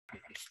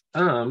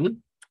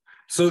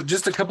So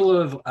just a couple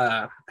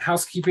of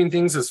housekeeping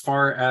things as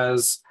far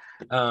as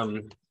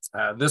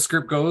this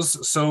group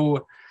goes.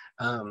 So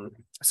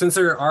since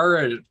there are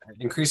an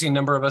increasing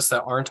number of us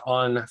that aren't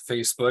on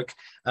Facebook,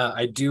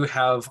 I do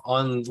have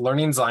on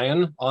Learning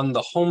Zion on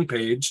the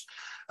homepage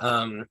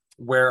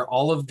where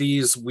all of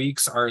these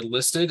weeks are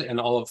listed and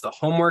all of the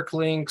homework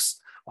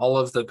links, all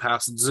of the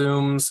past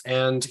Zooms,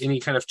 and any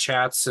kind of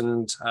chats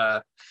and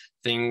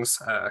things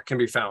can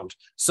be found.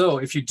 So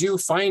if you do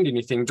find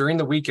anything during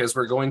the week as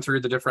we're going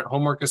through the different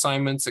homework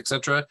assignments,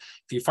 etc.,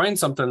 if you find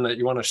something that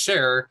you want to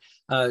share,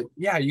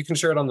 yeah, you can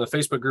share it on the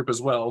Facebook group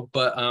as well.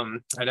 But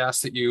I'd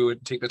ask that you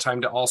would take the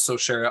time to also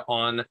share it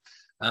on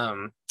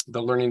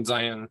the Learning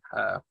Zion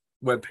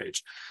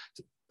webpage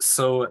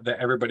so that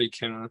everybody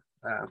can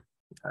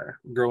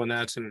grow in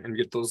that and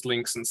get those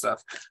links and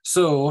stuff.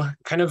 So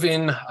kind of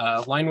in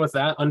line with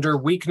that, under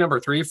week number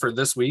 3 for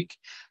this week,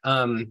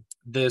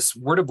 this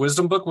Word of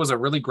Wisdom book was a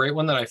really great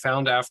one that I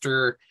found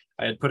after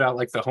I had put out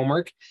like the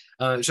homework.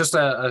 It's just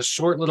a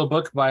short little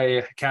book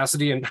by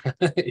Cassidy and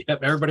yep,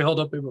 everybody hold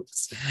up their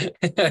books.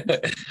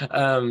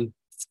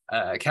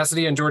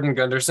 Cassidy and Jordan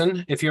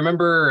Gunderson. If you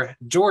remember,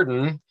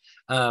 Jordan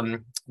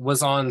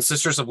was on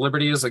Sisters of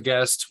Liberty as a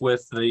guest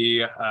with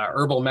the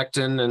herbal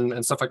mectin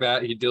and stuff like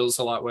that. He deals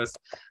a lot with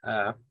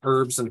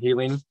herbs and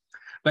healing.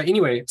 But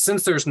anyway,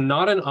 since there's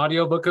not an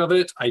audiobook of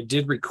it, I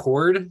did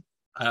record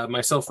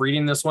myself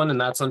reading this one, and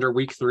that's under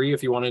week 3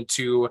 if you wanted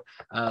to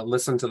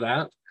listen to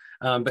that.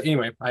 But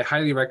anyway, I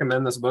highly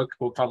recommend this book.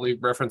 We'll probably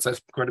reference that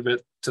quite a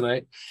bit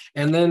tonight.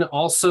 And then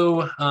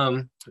also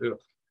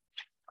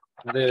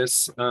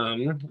this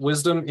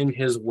Wisdom in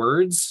His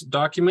Words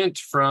document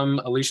from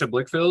Alicia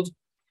Blickfield.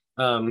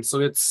 So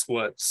it's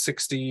what,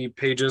 60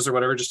 pages or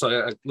whatever, just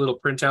a little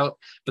printout.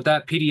 But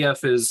that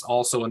PDF is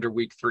also under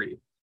week 3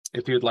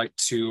 if you'd like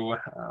to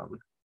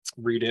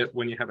read it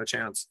when you have a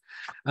chance.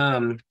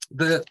 Where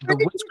did you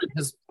get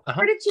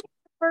the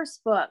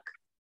first book?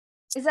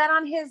 Is that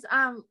on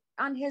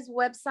his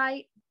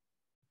website?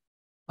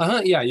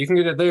 Yeah, you can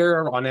get it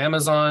there on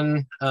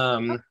Amazon,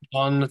 on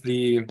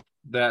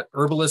that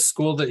herbalist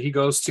school that he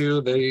goes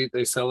to.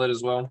 They sell it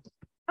as well.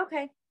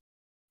 Okay.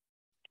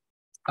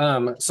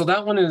 So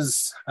that one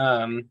is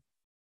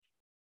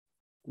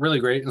really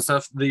great and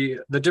stuff. The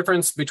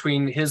difference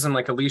between his and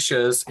like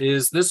Alicia's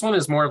is this one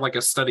is more of like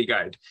a study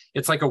guide.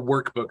 It's like a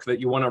workbook that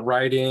you want to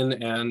write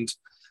in, and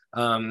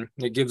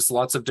it gives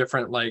lots of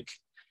different like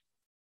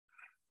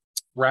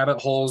rabbit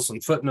holes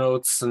and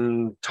footnotes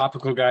and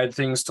topical guide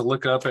things to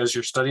look up as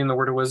you're studying the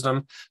Word of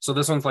Wisdom. So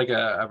this one's like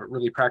a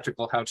really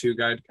practical how-to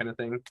guide kind of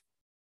thing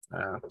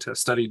to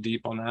study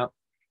deep on that.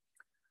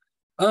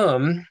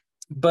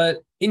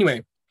 But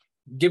anyway,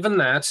 given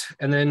that,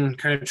 and then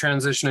kind of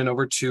transitioning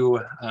over to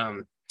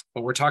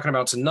what we're talking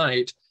about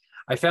tonight,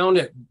 I found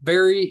it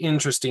very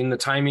interesting, the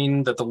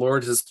timing that the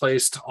Lord has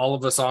placed all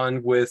of us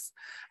on with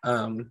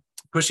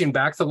pushing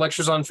back the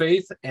lectures on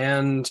faith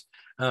and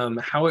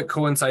how it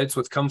coincides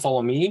with Come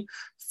Follow Me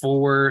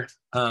for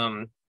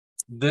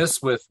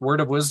this with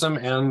Word of Wisdom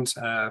and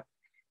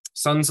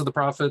Sons of the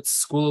Prophets,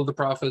 School of the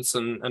Prophets,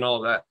 and all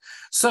of that.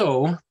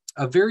 So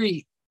a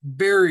very,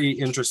 very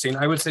interesting,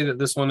 I would say that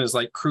this one is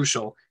like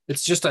crucial.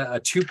 It's just a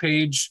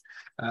 2-page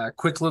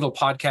quick little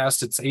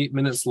podcast. It's 8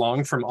 minutes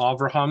long from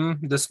Avraham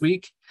this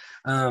week.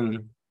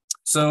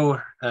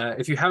 So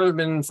if you haven't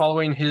been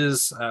following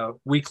his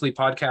weekly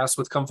podcast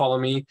with Come Follow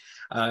Me,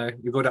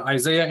 you go to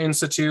Isaiah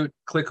Institute,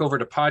 click over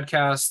to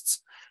podcasts,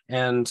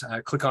 and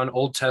click on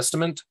Old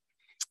Testament.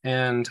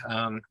 And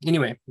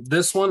anyway,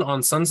 this one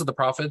on Sons of the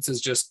Prophets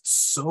is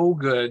just so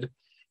good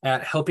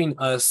at helping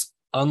us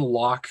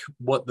unlock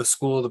what the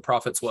School of the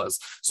Prophets was.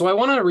 So I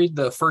want to read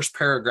the first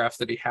paragraph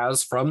that he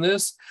has from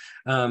this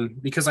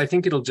because I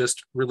think it'll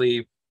just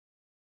really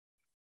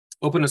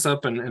open us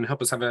up and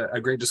help us have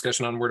a great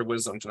discussion on Word of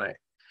Wisdom tonight.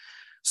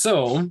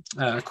 So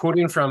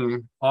quoting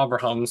from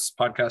Abraham's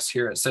podcast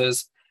here, it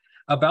says,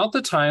 about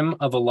the time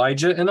of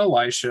Elijah and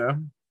Elisha,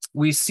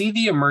 we see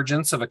the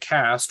emergence of a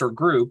caste or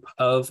group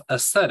of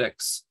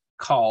ascetics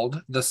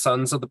called the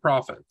Sons of the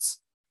Prophets.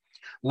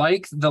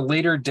 Like the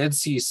later Dead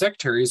Sea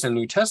sectaries in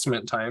New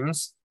Testament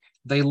times,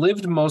 they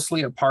lived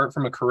mostly apart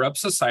from a corrupt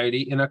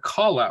society in a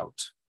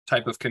call-out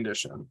type of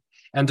condition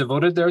and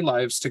devoted their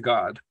lives to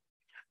God.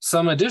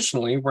 Some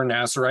additionally were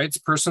Nazarites,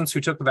 persons who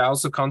took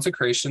vows of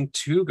consecration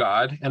to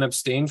God and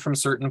abstained from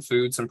certain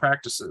foods and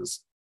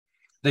practices.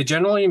 They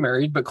generally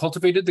married but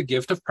cultivated the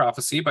gift of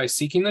prophecy by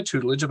seeking the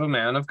tutelage of a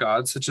man of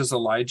God such as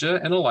Elijah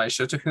and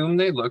Elisha, to whom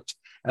they looked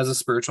as a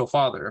spiritual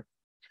father.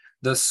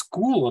 The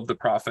School of the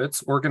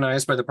Prophets,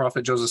 organized by the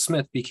prophet Joseph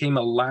Smith, became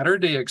a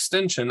latter-day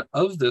extension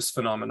of this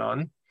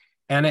phenomenon,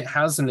 and it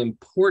has an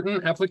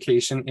important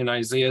application in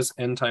Isaiah's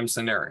end-time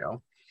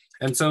scenario.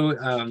 And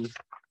so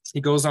he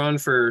goes on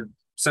for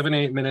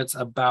 7-8 minutes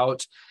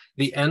about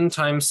the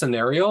end-time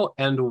scenario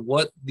and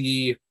what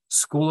the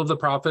School of the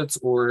Prophets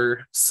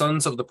or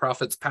Sons of the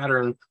Prophets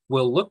pattern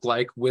will look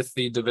like with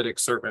the Davidic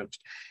servant.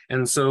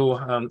 And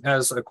so,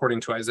 as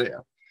according to Isaiah.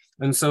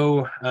 And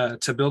so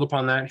to build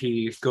upon that,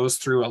 he goes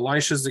through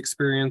Elisha's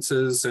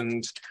experiences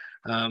and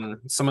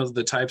some of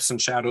the types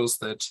and shadows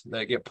that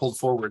get pulled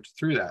forward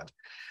through that.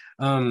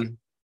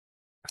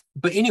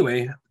 But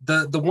anyway,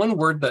 the one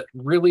word that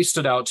really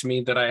stood out to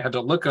me that I had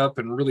to look up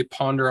and really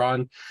ponder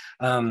on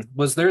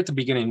was there at the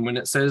beginning when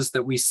it says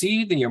that we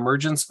see the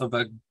emergence of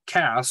a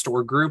caste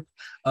or group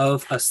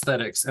of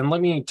aesthetics. And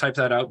let me type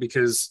that out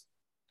because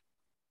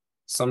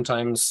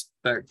sometimes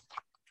that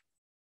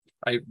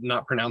I'm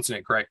not pronouncing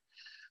it correct.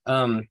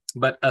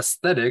 But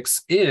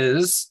aesthetics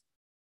is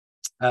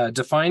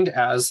defined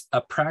as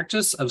a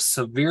practice of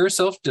severe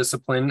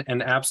self-discipline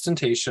and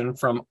abstention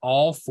from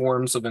all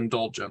forms of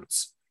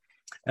indulgence.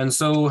 And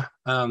so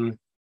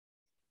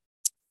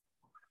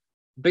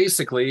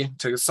basically,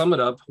 to sum it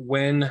up,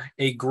 when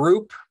a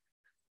group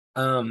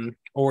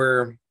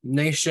or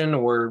nation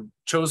or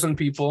chosen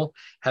people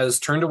has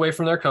turned away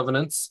from their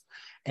covenants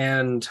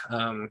and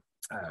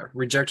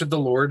rejected the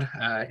Lord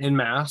in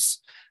mass,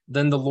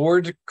 then the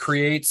Lord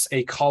creates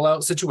a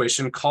call-out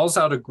situation, calls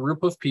out a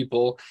group of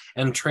people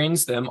and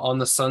trains them on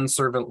the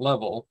son-servant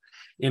level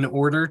in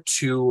order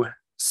to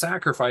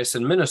sacrifice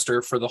and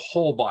minister for the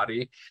whole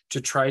body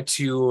to try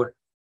to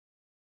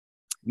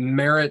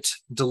merit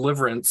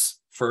deliverance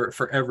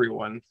for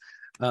everyone.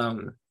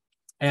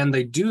 And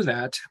they do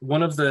that.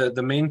 One of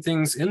the main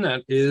things in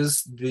that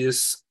is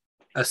this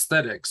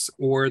aesthetics,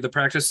 or the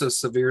practice of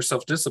severe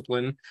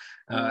self-discipline,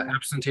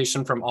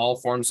 abstention from all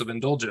forms of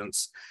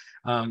indulgence.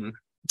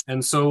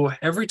 And so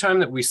every time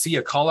that we see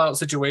a call-out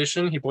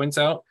situation, he points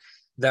out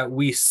that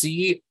we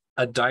see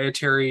a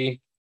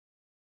dietary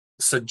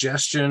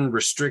suggestion,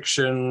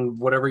 restriction,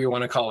 whatever you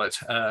want to call it,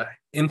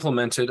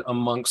 implemented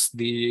amongst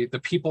the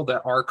people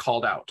that are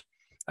called out.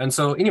 And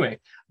so anyway,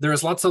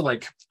 there's lots of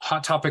like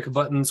hot topic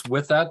buttons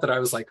with that I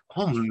was like,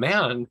 oh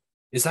man,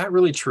 is that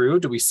really true?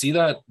 Do we see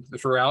that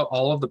throughout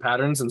all of the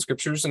patterns and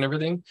scriptures and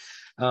everything?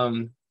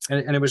 And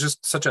it was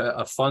just such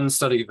a fun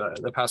study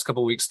the past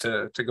couple of weeks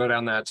to go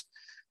down that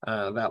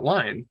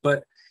line.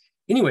 But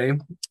anyway,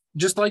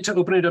 just like to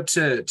open it up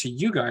to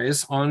you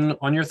guys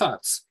on your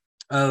thoughts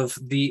of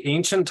the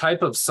ancient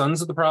type of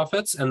sons of the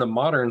prophets and the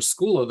modern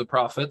school of the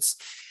prophets,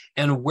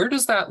 and where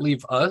does that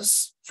leave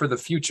us for the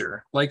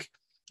future? Like,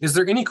 is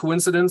there any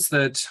coincidence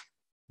that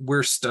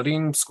we're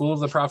studying School of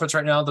the Prophets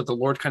right now, that the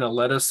Lord kind of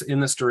led us in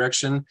this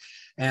direction?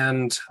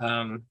 And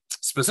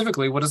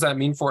specifically, what does that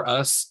mean for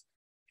us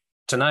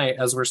tonight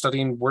as we're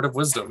studying Word of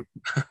Wisdom?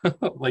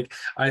 Like,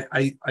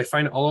 I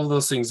find all of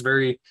those things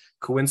very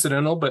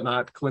coincidental, but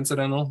not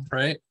coincidental,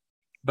 right?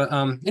 But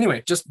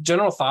anyway, just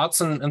general thoughts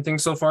and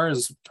things so far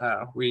as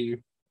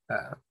we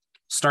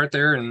start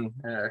there, and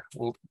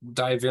we'll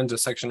dive into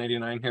section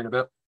 89 here in a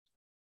bit.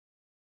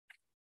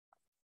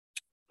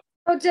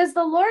 So does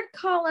the Lord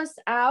call us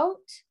out,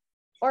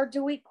 or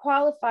do we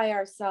qualify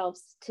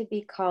ourselves to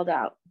be called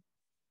out?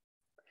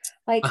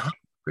 Like,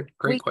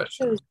 great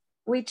question.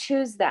 We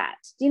choose that.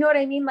 Do you know what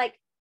I mean? Like,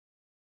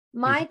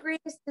 my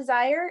greatest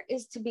desire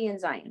is to be in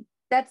Zion.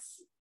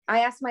 I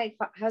asked my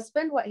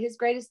husband what his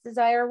greatest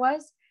desire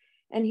was,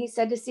 and he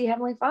said to see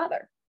Heavenly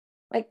Father.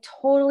 Like,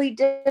 totally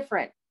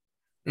different.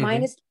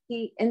 Mine is to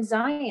be in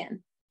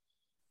Zion.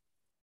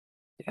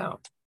 Yeah.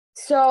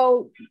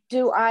 So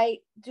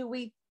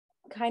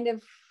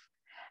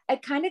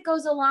it kind of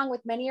goes along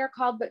with many are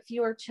called, but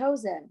few are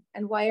chosen.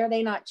 And why are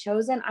they not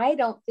chosen? I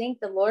don't think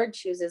the Lord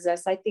chooses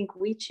us. I think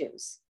we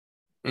choose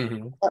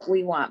what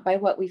we want by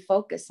what we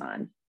focus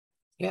on.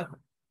 Yeah,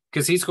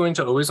 because he's going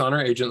to always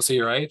honor agency,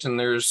 right? And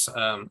there's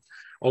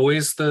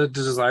always the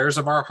desires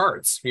of our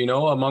hearts, you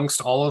know,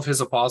 amongst all of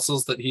his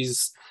apostles that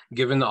he's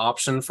given the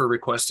option for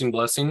requesting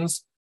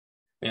blessings,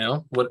 you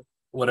know,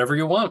 whatever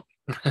you want.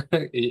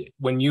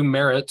 When you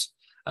merit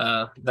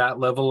that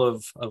level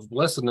of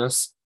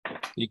blessedness,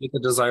 you get the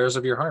desires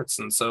of your hearts.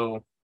 And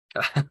so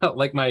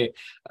like my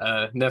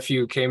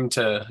nephew came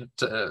to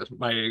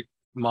my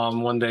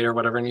mom one day or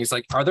whatever, and he's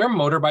like, are there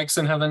motorbikes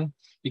in heaven?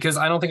 Because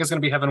I don't think it's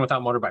going to be heaven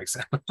without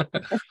motorbikes.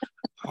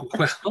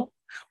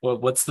 well,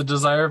 what's the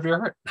desire of your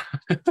heart?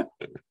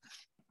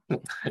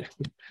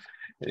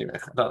 Anyway, I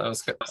thought that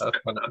was good.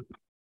 Fun.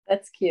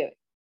 That's cute.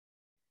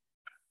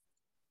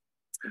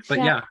 But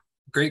yeah,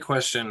 great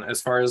question.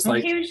 As far as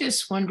like, he was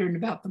just wondering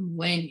about the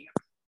millennium,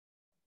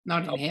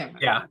 not in heaven.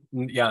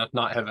 Yeah,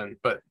 not heaven,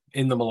 but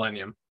in the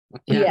millennium.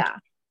 Yeah.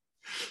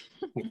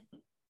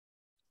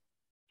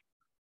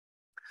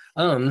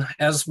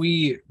 As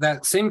that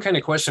same kind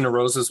of question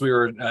arose as we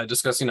were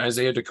discussing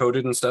Isaiah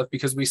Decoded and stuff,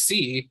 because we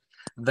see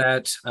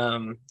that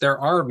there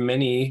are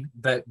many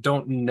that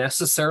don't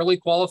necessarily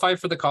qualify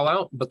for the call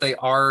out, but they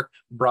are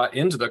brought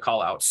into the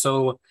call out.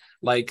 So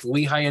like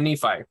Lehi and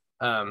Nephi,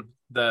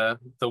 the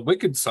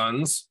wicked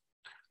sons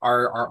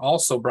are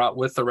also brought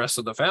with the rest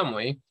of the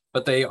family,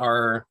 but they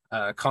are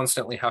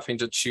constantly having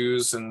to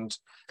choose and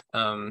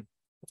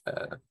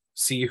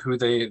see who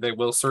they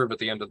will serve at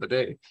the end of the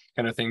day,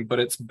 kind of thing. But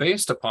it's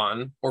based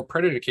upon or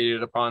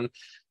predicated upon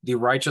the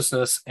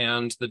righteousness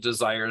and the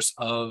desires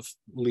of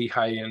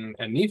Lehi and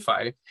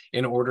Nephi,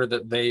 in order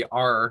that they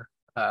are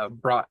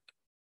brought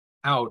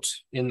out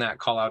in that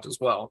call out as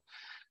well.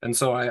 And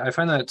so I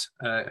find that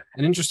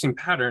an interesting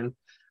pattern.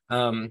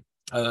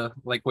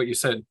 like what you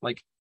said,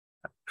 like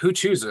who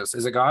chooses?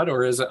 Is it God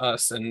or is it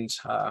us? And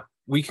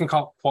we can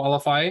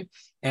qualify,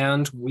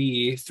 and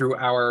we, through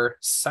our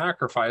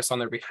sacrifice on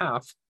their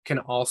behalf, can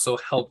also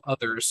help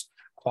others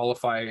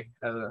qualify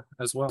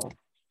as well.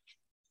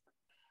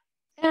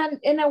 And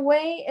in a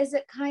way, is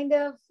it kind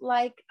of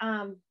like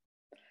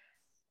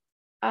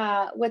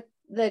with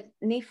the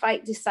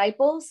Nephite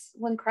disciples,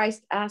 when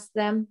Christ asked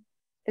them,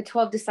 the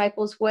 12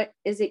 disciples, what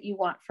is it you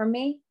want from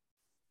me?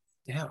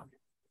 Yeah.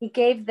 He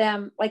gave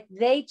them, like,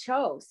 they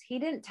chose. He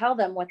didn't tell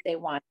them what they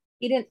wanted.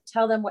 He didn't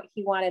tell them what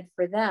he wanted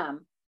for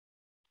them.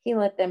 He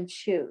let them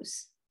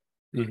choose.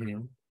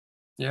 Mm-hmm.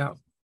 Yeah,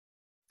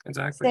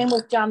 exactly. Same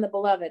with John the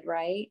Beloved,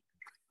 right?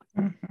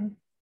 Mm-hmm.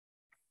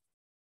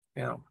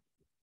 Yeah.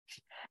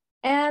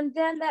 And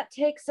then that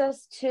takes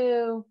us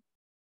to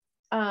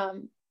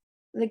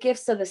the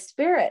gifts of the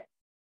Spirit.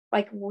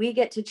 Like, we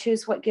get to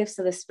choose what gifts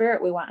of the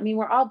Spirit we want. I mean,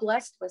 we're all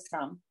blessed with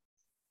some.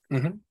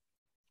 Mm-hmm.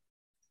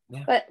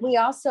 Yeah. But we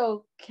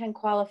also can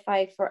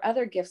qualify for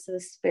other gifts of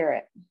the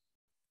Spirit.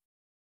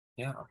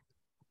 Yeah.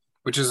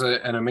 Which is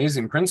an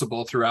amazing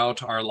principle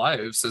throughout our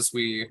lives as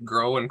we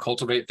grow and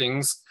cultivate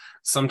things.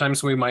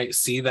 Sometimes we might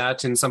see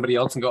that in somebody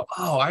else and go,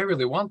 oh, I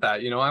really want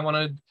that. I want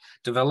to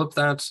develop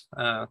that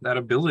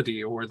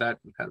ability or that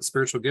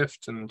spiritual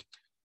gift, and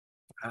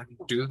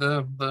do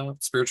the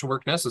spiritual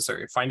work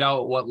necessary. Find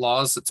out what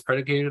laws it's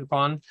predicated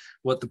upon,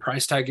 what the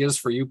price tag is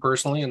for you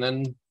personally, and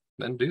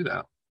then do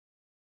that.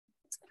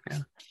 Yeah.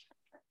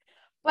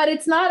 But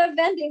it's not a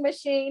vending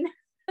machine.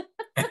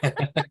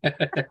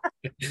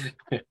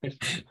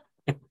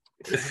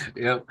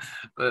 Yep,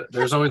 but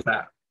there's always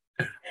that.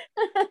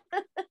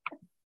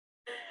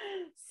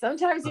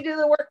 Sometimes you do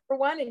the work for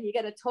one and you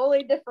get a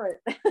totally different.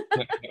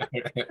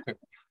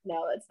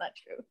 No, that's not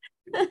true.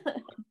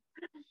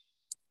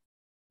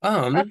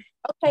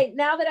 Okay,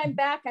 now that I'm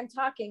back, I'm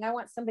talking. I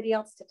want somebody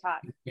else to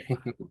talk.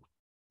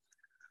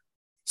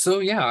 So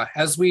yeah,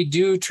 as we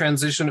do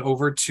transition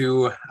over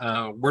to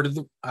Word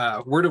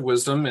of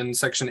Wisdom in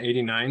section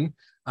 89,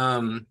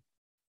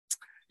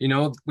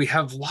 we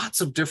have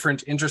lots of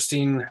different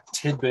interesting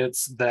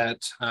tidbits that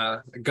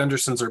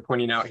Gundersons are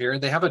pointing out here.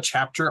 They have a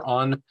chapter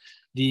on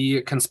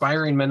the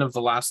conspiring men of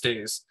the last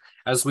days.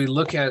 As we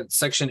look at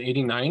section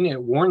 89,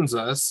 it warns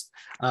us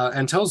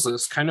and tells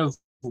us kind of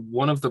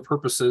one of the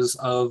purposes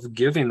of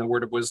giving the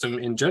Word of Wisdom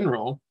in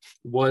general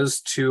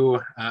was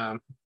to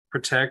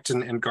protect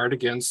and guard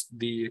against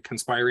the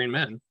conspiring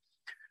men.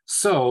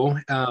 So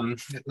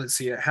let's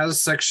see, it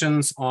has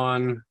sections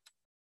on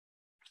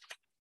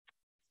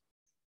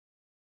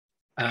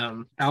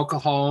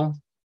alcohol,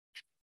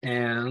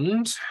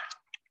 and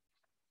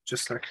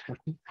just like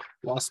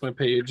lost my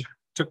page,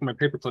 took my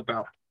paperclip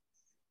out.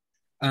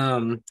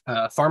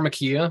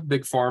 Pharmakia,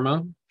 big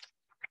pharma,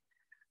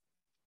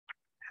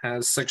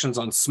 has sections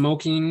on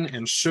smoking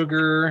and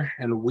sugar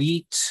and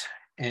wheat,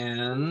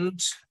 and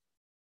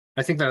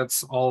I think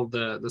that's all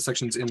the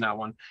sections in that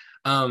one.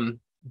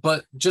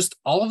 But just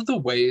all of the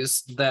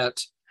ways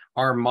that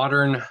our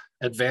modern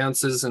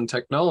advances in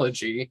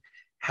technology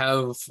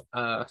have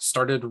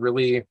started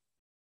really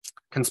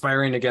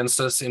conspiring against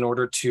us in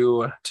order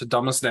to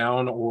dumb us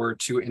down or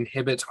to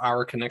inhibit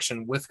our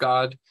connection with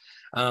God.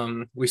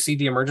 We see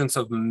the emergence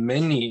of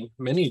many,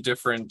 many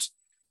different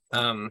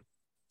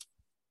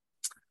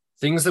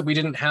things that we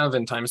didn't have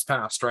in times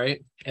past,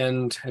 right?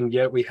 And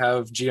yet we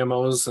have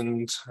GMOs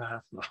and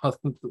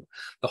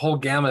the whole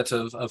gamut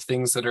of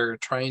things that are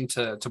trying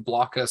to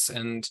block us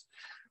and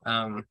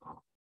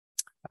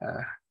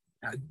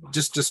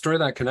just destroy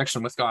that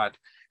connection with God.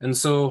 And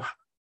so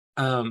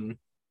the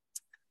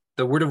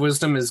Word of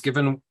Wisdom is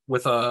given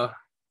with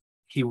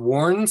he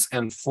warns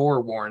and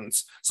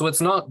forewarns. So it's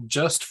not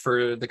just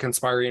for the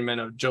conspiring men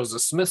of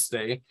Joseph Smith's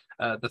day,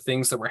 the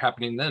things that were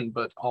happening then,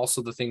 but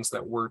also the things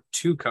that were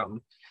to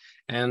come.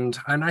 And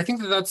I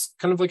think that that's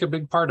kind of like a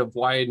big part of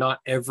why not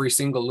every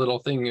single little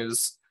thing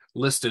is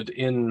listed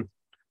in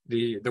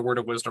the Word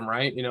of Wisdom,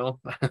 right?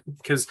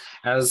 Because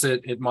as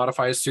it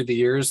modifies through the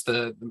years,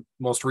 the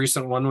most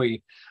recent one,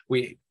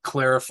 we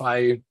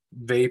clarify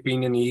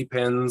vaping and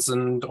e-pens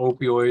and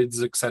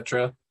opioids,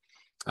 etc.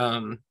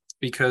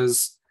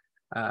 Because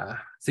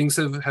things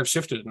have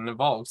shifted and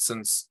evolved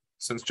since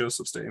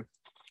Joseph's day.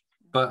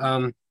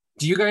 But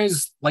do you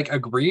guys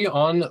agree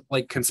on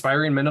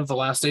conspiring men of the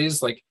last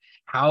days?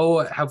 How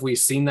have we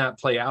seen that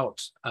play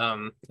out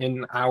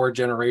in our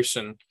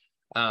generation?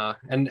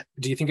 And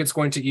do you think it's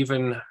going to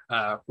even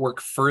work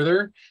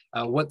further?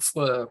 What's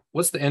the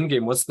end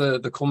game? What's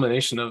the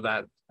culmination of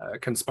that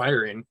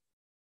conspiring?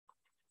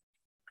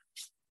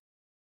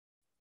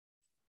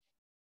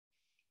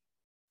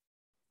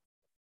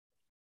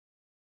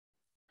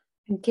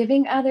 And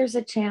giving others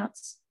a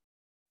chance.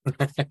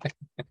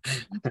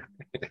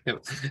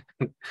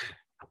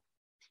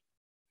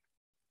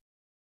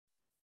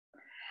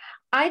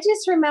 I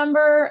just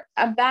remember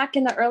back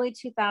in the early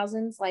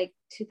 2000s, like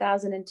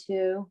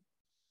 2002,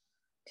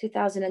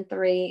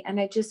 2003, and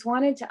I just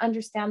wanted to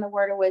understand the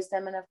Word of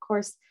Wisdom. And of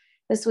course,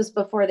 this was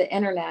before the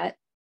internet.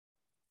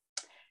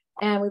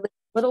 And we lived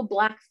little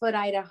Blackfoot,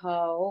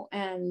 Idaho,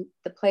 and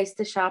the place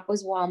to shop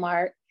was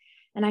Walmart.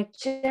 And I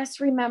just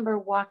remember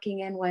walking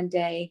in one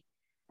day,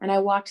 and I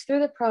walked through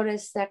the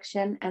produce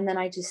section, and then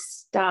I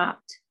just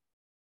stopped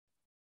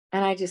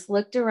and I just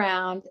looked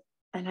around,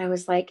 and I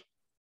was like,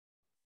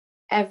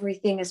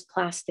 everything is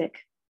plastic.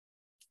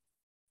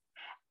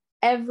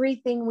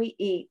 Everything we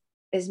eat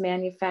is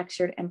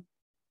manufactured in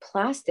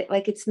plastic.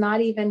 Like, it's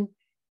not even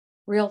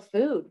real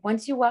food.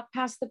 Once you walk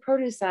past the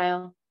produce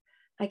aisle,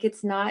 like,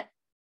 it's not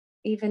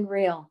even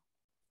real.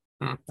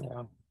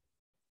 Yeah.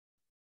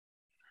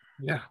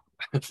 Yeah.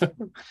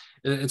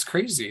 It's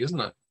crazy, isn't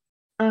it?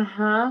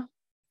 Uh-huh.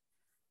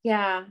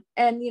 Yeah.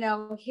 And,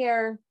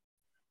 here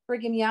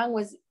Brigham Young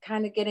was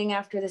kind of getting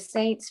after the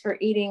saints for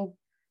eating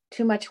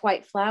too much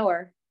white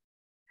flour.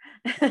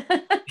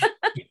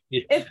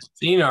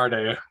 Seen our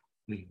day.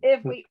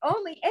 If we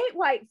only ate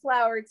white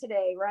flour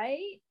today,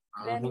 right?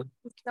 Then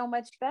it's so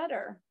much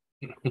better.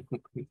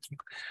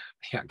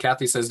 Yeah,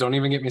 Kathy says, don't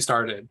even get me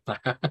started.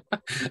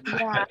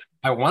 Yeah.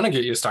 I want to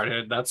get you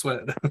started. That's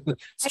what I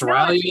want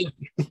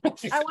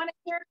to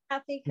hear,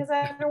 Kathy, because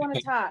I don't want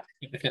to talk.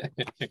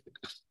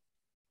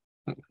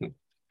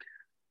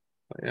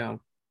 Yeah.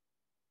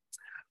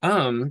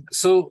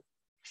 So,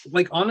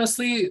 like,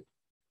 honestly,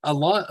 a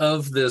lot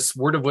of this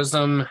word of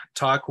wisdom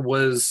talk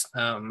was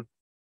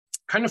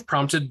kind of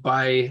prompted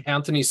by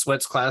Anthony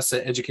Sweat's class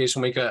at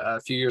Education Week a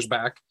few years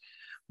back,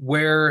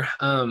 where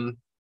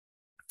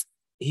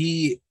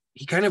he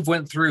kind of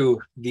went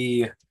through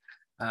the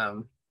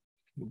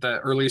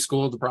early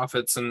school of the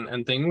prophets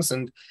and things,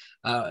 and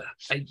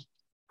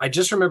I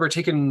just remember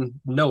taking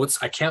notes.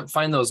 I can't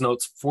find those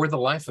notes for the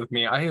life of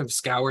me. I have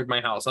scoured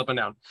my house up and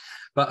down,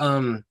 but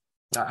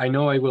I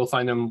know I will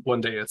find them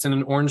one day. It's in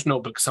an orange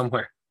notebook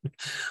somewhere.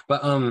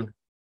 But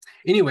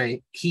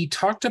anyway, he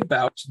talked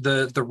about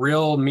the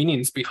real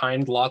meanings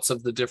behind lots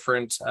of the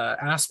different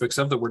aspects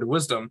of the word of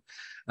wisdom,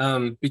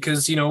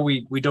 because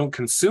we don't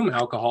consume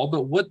alcohol,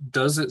 but what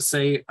does it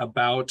say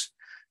about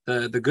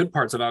the good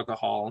parts of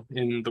alcohol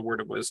in the word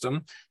of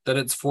wisdom? That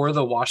it's for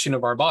the washing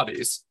of our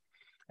bodies,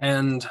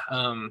 and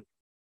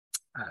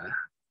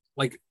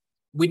like,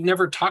 we'd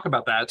never talk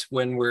about that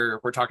when we're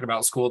talking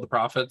about School of the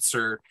Prophets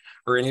or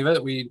any of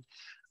it.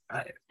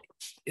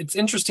 It's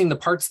interesting the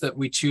parts that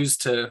we choose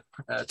to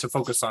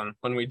focus on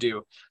when we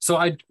do. So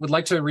I would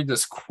like to read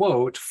this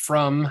quote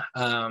from,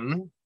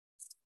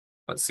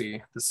 let's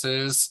see, this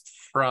is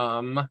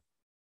from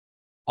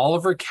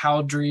Oliver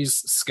Cowdery's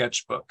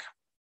sketchbook.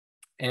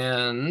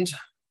 And just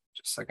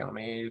a second, let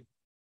me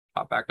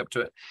pop back up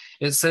to it.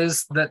 It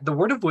says that the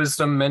word of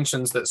wisdom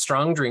mentions that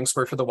strong drinks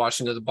were for the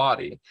washing of the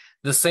body.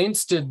 The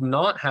saints did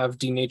not have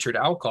denatured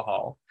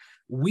alcohol.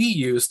 We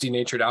use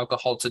denatured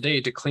alcohol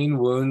today to clean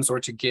wounds or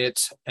to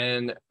get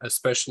an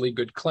especially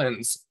good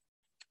cleanse.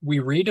 We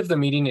read of the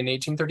meeting in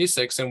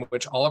 1836 in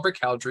which Oliver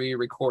Cowdery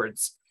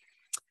records,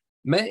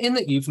 met in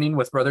the evening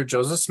with Brother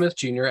Joseph Smith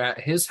Jr.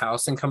 at his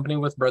house in company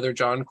with Brother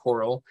John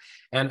Correll,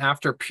 and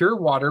after pure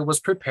water was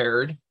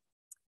prepared,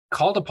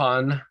 called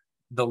upon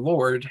the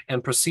Lord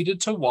and proceeded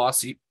to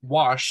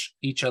wash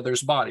each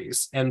other's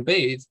bodies and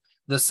bathe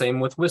the same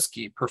with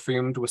whiskey,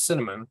 perfumed with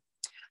cinnamon.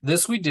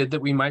 This we did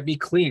that we might be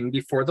clean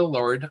before the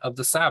Lord of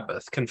the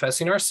Sabbath,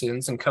 confessing our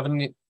sins and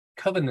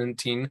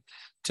covenanting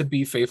to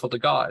be faithful to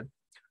God.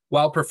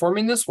 While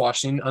performing this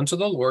washing unto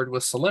the Lord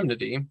with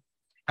solemnity,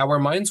 our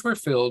minds were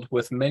filled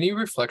with many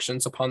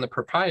reflections upon the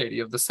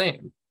propriety of the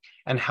same,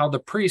 and how the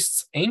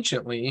priests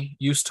anciently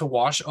used to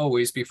wash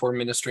always before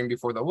ministering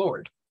before the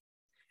Lord.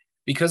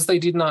 Because they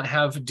did not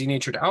have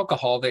denatured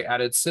alcohol, they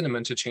added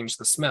cinnamon to change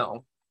the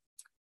smell.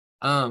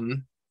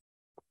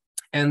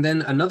 And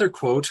then another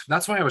quote,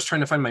 that's why I was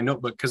trying to find my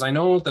notebook, because I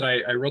know that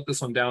I wrote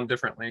this one down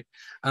differently.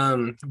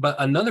 But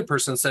another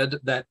person said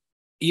that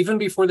even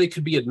before they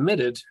could be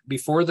admitted,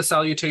 before the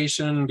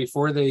salutation,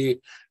 before they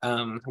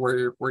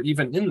were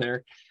even in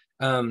there,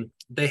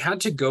 they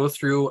had to go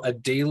through a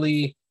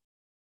daily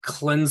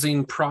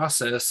cleansing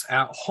process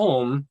at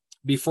home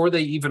before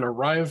they even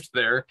arrived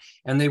there,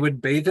 and they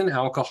would bathe in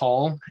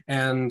alcohol.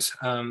 And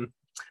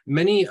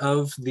many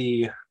of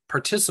the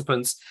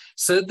participants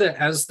said that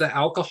as the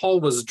alcohol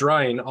was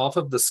drying off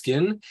of the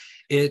skin,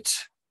 it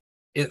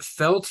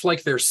felt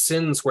like their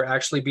sins were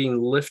actually being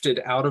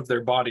lifted out of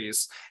their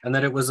bodies, and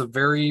that it was a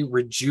very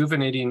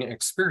rejuvenating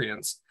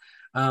experience.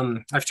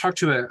 I've talked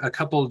to a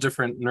couple of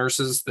different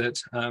nurses that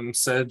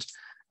said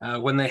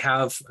when they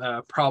have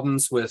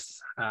problems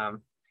with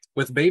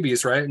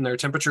babies, right, and their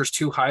temperature is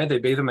too high, they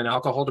bathe them in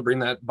alcohol to bring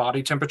that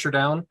body temperature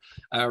down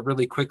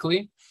really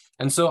quickly.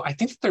 And so I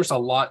think that there's a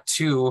lot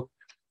to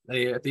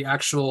the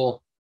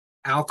actual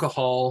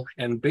alcohol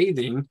and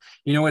bathing.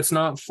 It's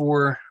not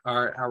for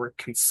our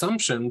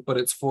consumption, but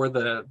it's for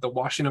the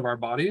washing of our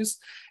bodies.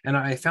 And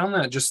I found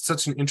that just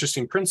such an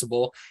interesting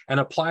principle, and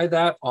apply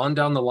that on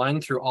down the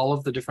line through all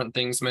of the different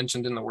things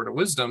mentioned in the word of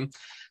wisdom,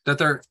 that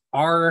there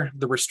are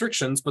the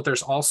restrictions, but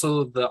there's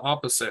also the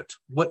opposite.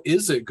 What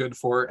is it good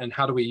for, and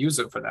how do we use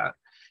it for that?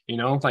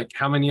 Like,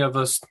 how many of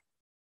us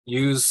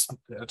use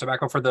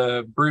tobacco for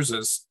the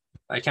bruises?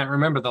 I can't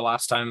remember the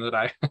last time that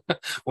I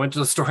went to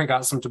the store and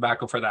got some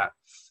tobacco for that.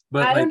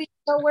 But I don't even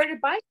know where to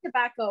buy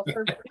tobacco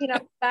for,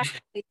 tobacco.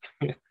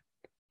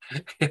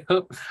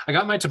 I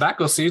got my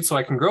tobacco seed so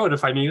I can grow it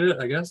if I need it,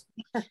 I guess.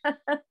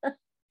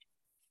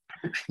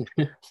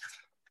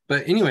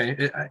 But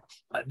anyway,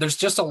 there's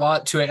just a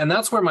lot to it. And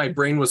that's where my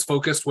brain was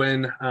focused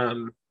when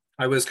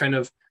I was kind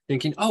of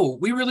thinking, oh,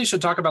 we really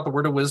should talk about the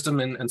word of wisdom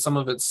and some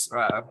of its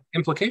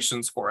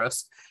implications for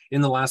us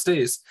in the last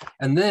days.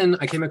 And then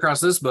I came across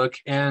this book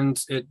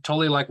and it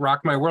totally like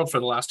rocked my world for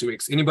the last 2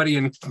 weeks. Anybody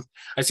in,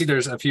 I see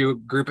there's a few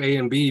group A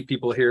and B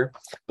people here,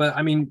 but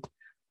I mean,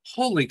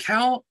 holy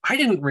cow, I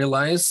didn't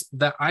realize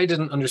that I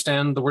didn't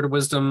understand the word of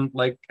wisdom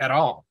like at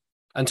all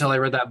until I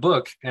read that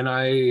book. And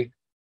I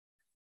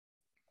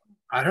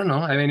don't know.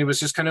 I mean, it was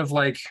just kind of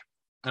like,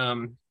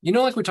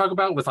 like we talk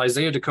about with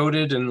Isaiah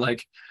Decoded and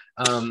like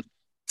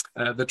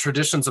the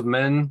traditions of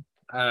men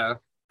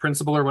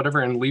principle or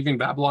whatever, and leaving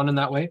Babylon in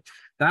that way.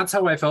 That's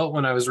how I felt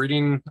when I was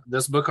reading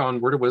this book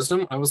on word of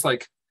wisdom. I was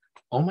like,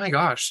 oh my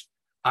gosh,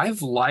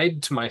 I've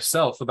lied to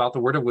myself about the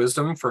word of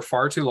wisdom for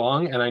far too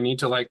long. And I need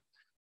to like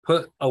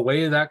put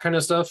away that kind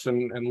of stuff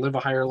and live a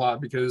higher law,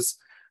 because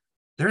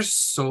there's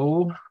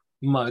so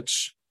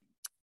much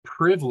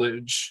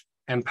privilege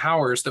and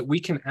powers that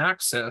we can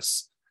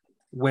access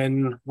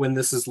when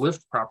this is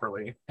lived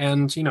properly.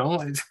 And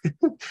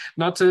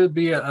not to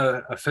be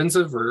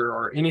offensive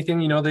or anything,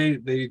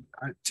 they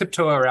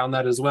tiptoe around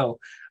that as well,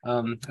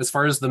 as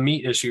far as the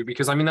meat issue,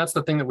 because I mean that's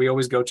the thing that we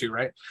always go to,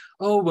 right?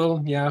 Oh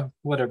well, yeah,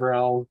 whatever,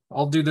 I'll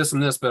do this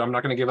and this, but I'm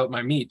not going to give up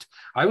my meat.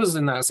 I was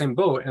in that same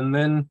boat, and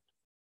then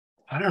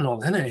I don't know,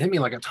 then it hit me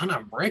like a ton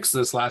of bricks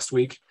this last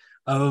week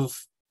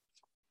of,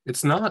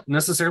 it's not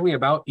necessarily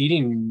about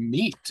eating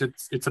meat.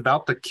 It's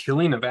about the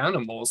killing of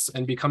animals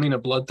and becoming a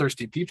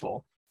bloodthirsty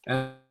people.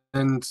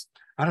 And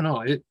I don't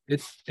know,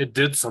 it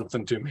did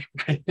something to me.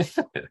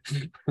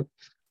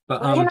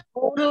 But I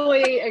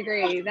totally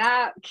agree.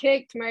 That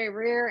kicked my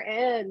rear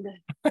end.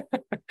 It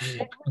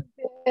has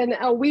been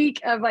a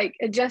week of like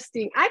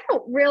adjusting. I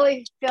don't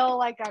really feel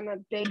like I'm a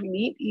big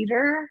meat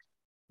eater.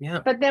 Yeah.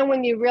 But then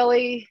when you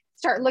really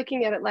start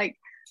looking at it, like,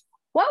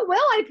 what will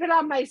I put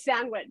on my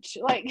sandwich?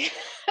 Like,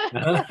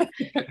 and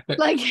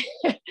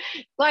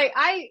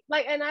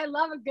I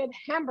love a good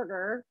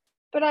hamburger,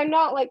 but I'm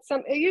not like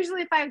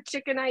usually if I have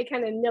chicken, I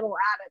kind of nibble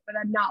at it, but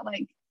I'm not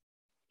like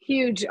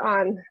huge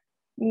on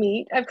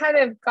meat. I've kind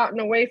of gotten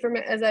away from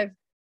it as I've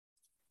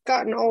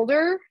gotten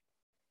older.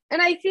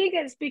 And I think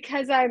it's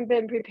because I've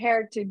been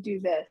prepared to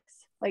do this.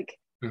 Like,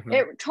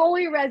 It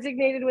totally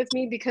resonated with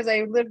me because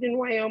I lived in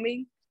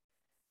Wyoming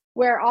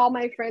where all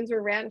my friends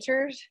were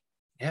ranchers.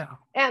 Yeah.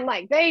 And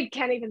like they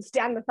can't even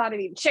stand the thought of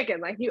eating chicken.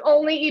 Like you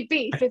only eat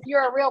beef if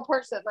you're a real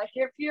person. Like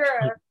if you're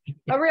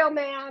a real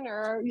man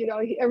or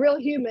a real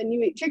human,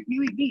 you eat chicken,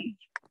 you eat beef.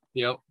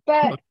 Yep.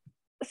 But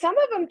some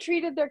of them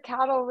treated their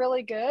cattle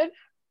really good,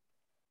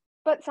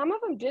 but some of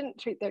them didn't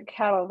treat their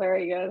cattle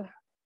very good.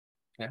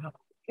 Yeah.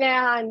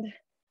 And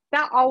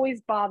that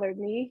always bothered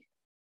me.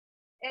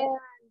 And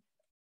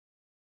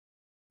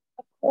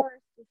of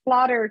course, the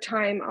slaughter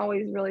time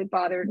always really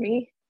bothered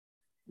me.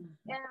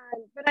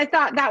 But I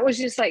thought that was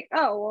just like,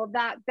 oh, well,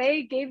 that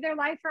they gave their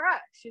life for us,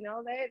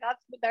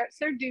 that's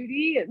their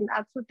duty and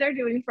that's what they're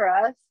doing for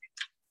us.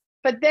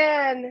 But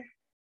then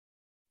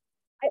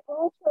I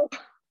also,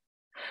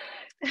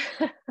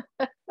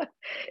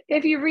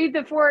 if you read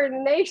the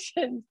Foreign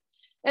Nations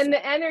and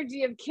the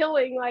energy of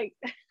killing, like,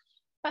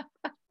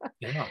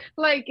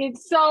 like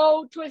it's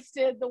so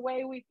twisted the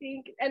way we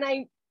think. And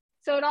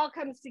so it all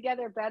comes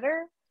together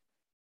better.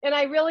 And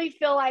I really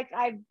feel like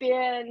I've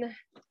been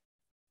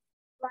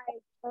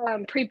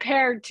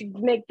prepared to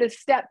make this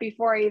step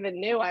before I even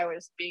knew I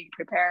was being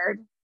prepared,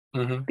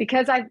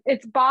 because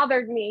it's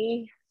bothered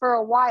me for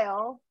a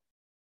while,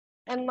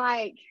 and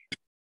like,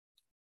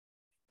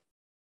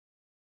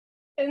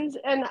 and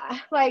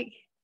like,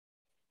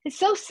 it's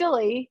so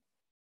silly.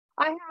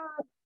 I have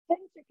 10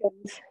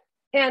 chickens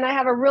and I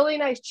have a really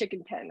nice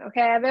chicken pen.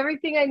 Okay, I have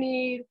everything I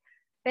need.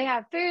 They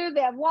have food,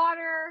 they have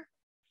water.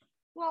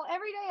 Well,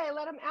 every day I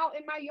let them out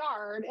in my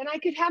yard, and I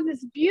could have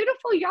this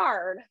beautiful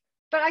yard.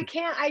 But I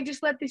can't, I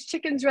just let these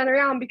chickens run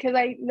around because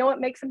I know it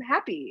makes them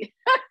happy.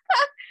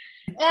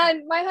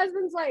 And my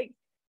husband's like,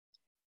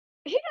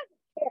 he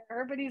doesn't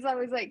care, but he's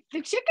always like,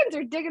 the chickens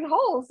are digging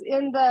holes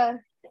in the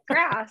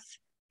grass.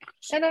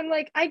 And I'm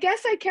like, I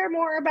guess I care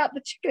more about the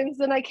chickens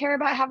than I care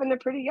about having a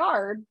pretty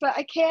yard, but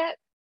I can't,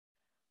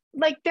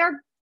 like,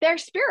 they're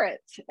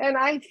spirits. And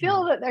I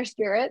feel that they're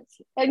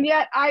spirits. And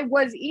yet I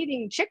was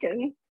eating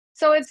chicken.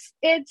 So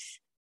it's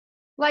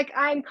like,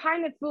 I'm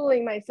kind of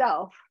fooling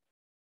myself.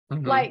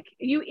 Like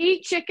you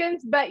eat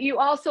chickens, but you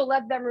also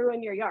let them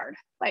ruin your yard.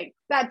 Like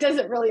that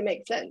doesn't really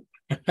make sense.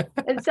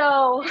 And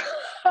so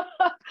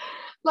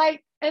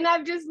like, and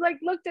I've just like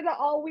looked at it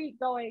all week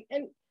going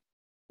and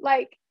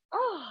like,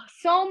 oh,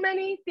 so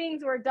many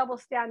things were double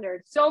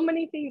standard. So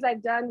many things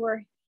I've done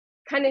were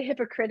kind of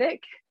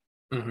hypocritic.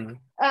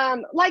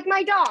 Like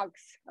my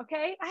dogs.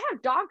 Okay. I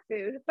have dog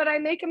food, but I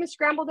make them a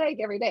scrambled egg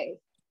every day.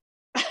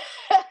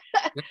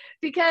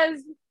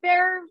 because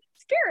they're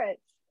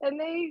spirits and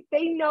they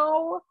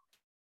know,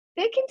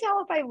 they can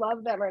tell if I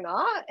love them or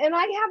not. And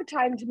I have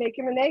time to make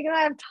them an egg, and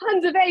I have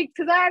tons of eggs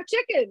because I have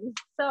chickens.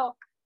 So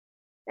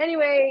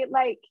anyway,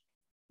 like,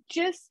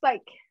 just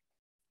like,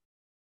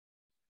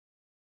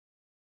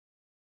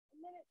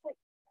 and then it's like,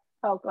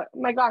 oh God,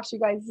 my gosh, you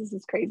guys, this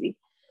is crazy.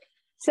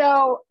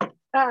 So I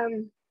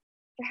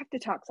have to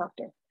talk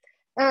softer.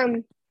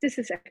 Just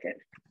a second.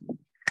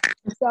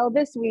 So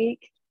this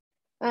week,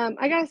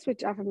 I gotta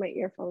switch off of my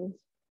earphones.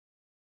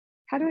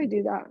 How do I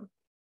do that?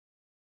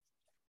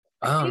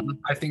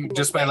 I think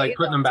just by like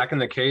putting them back in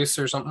the case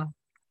or something.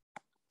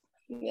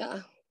 Yeah.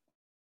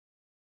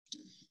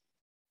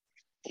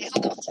 This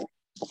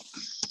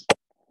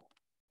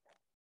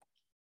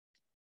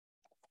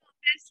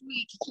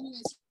week,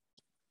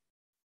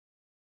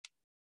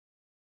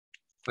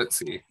 Let's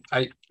see.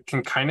 I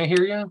can kind of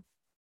hear you.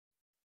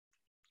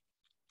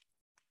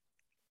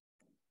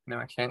 No,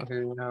 I can't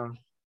hear you now.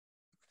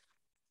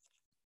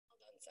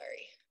 hold on,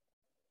 sorry.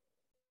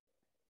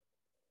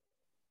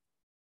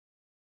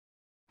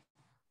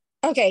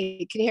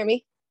 Okay, can you hear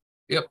me?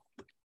 Yep.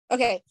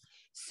 Okay,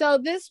 so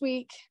this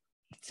week,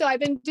 so I've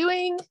been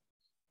doing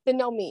the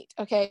no meat,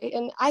 okay,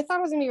 and I thought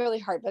it was gonna be really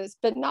hard, but it's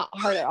been not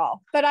hard at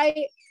all. But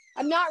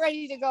I'm not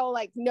ready to go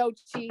like no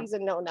cheese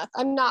and no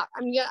nothing.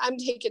 I'm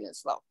taking it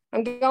slow.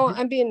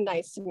 I'm being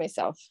nice to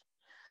myself.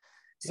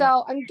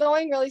 So I'm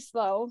going really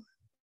slow,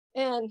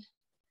 and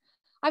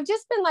I've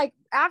just been like,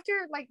 after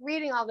like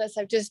reading all this,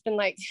 I've just been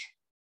like,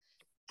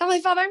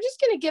 Heavenly Father, I'm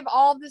just gonna give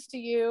all this to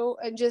you,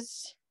 and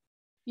just,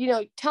 you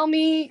know, tell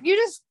me, you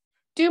just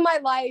do my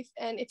life,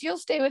 and if you'll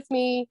stay with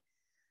me,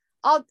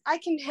 I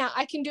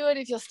can do it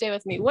if you'll stay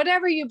with me.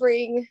 Whatever you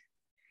bring,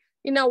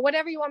 you know,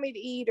 whatever you want me to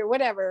eat or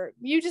whatever,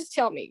 you just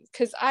tell me,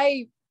 because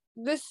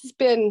this has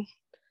been,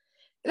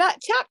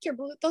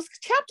 those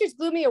chapters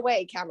blew me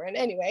away, Cameron.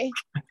 Anyway,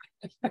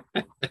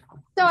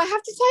 so I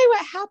have to tell you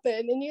what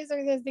happened, and you guys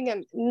are gonna think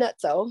I'm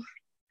nutso,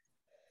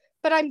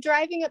 but I'm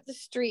driving up the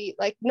street,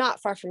 like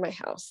not far from my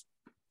house,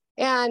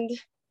 and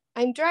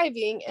I'm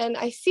driving, and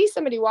I see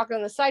somebody walking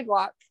on the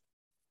sidewalk,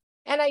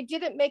 and I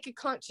didn't make a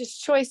conscious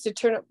choice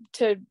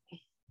to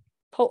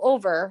pull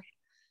over,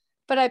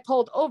 but I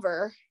pulled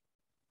over,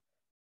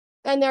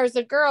 and there's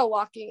a girl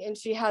walking, and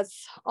she has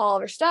all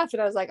of her stuff,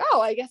 and I was like, oh,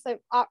 I guess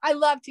I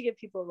love to give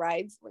people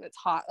rides when it's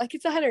hot, like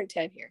it's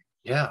 110 here.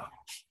 Yeah.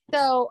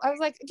 So I was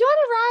like, do you want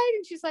a ride?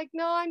 And she's like,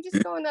 no, I'm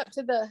just going up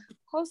to the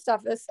post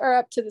office, or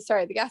up to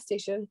the gas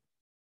station.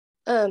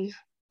 And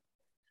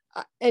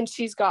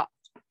she's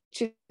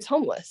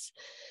homeless.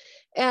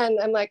 And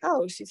I'm like,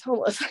 oh, she's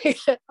homeless.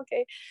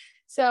 Okay.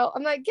 So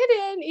I'm like, get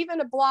in, even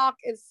a block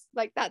is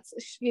like, that's,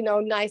 you know,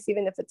 nice,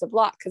 even if it's a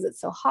block, because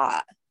it's so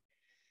hot.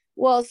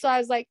 Well, so I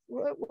was like,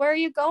 where are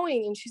you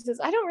going? And she says,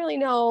 I don't really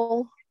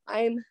know.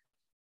 I'm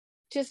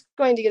just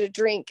going to get a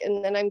drink,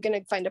 and then I'm going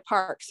to find a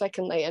park so I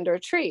can lay under a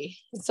tree.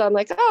 And so I'm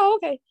like, oh,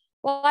 okay.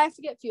 Well, I have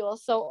to get fuel,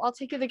 so I'll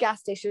take you to the gas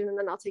station, and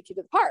then I'll take you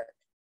to the park.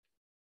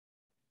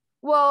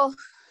 Well,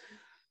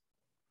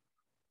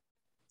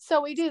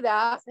 so we do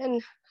that,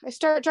 and I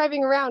start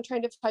driving around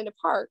trying to find a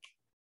park.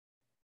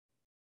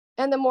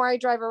 And the more I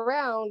drive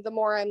around, the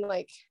more I'm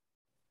like,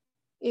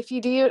 if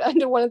you do it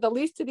unto one of the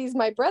least of these,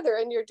 my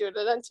brethren, you're doing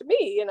it unto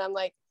me. And I'm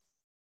like,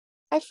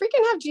 I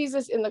freaking have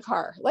Jesus in the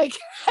car. Like,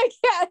 I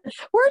can't,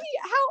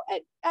 how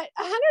at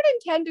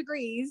 110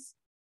 degrees,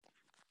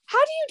 how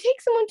do you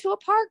take someone to a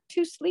park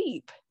to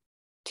sleep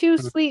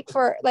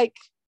for like,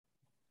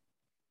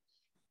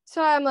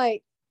 so I'm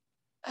like,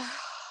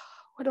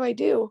 what do I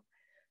do?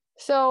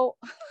 So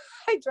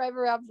I drive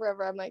around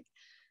forever. I'm like,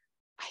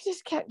 I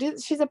just can't do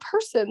this. She's a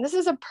person. This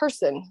is a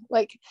person.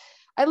 Like,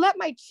 I let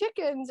my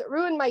chickens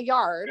ruin my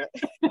yard,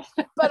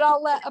 but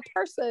I'll let a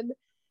person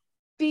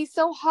be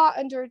so hot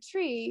under a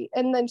tree,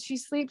 and then she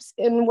sleeps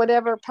in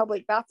whatever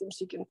public bathroom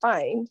she can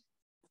find.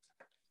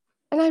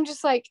 And I'm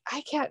just like,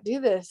 I can't do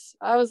this.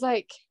 I was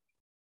like,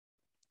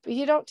 but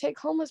you don't take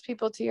homeless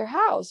people to your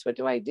house. What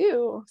do I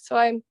do? So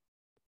I'm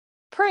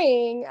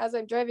praying as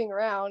I'm driving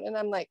around, and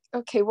I'm like,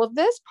 okay, well,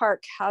 this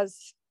park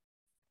has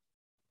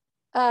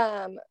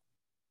a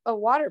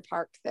water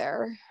park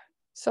there,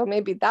 so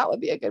maybe that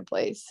would be a good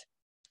place.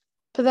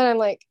 But then I'm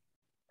like,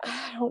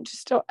 I don't,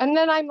 and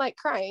then I'm like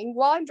crying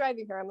while I'm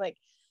driving her. I'm like,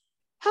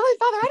 Heavenly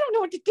Father, I don't know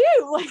what to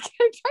do. Like, I'm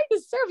trying to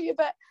serve you,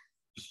 but,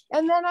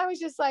 and then I was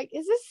just like,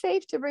 is this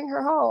safe to bring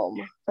her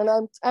home?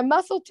 And I'm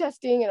muscle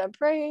testing, and I'm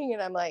praying,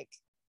 and I'm like,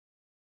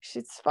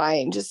 she's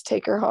fine, just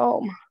take her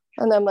home.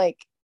 And I'm like,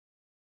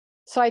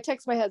 so I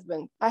text my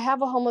husband, I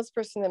have a homeless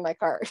person in my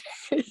car.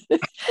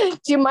 Do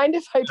you mind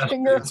if I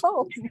bring her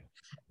home?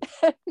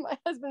 And my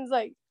husband's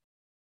like,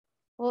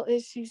 well,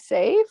 is she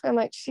safe? I'm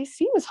like, she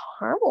seems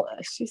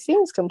harmless. She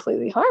seems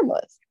completely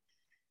harmless.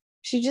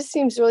 She just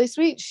seems really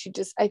sweet. She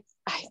just, I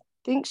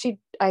think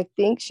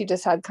she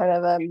just had kind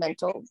of a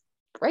mental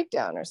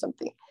breakdown or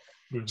something.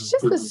 Mm-hmm. She's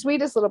just the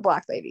sweetest little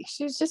black lady.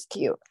 She's just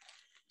cute.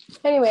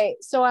 Anyway,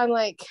 so I'm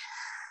like,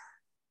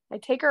 I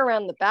take her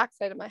around the back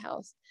side of my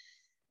house,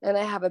 and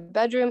I have a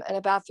bedroom and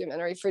a bathroom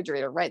and a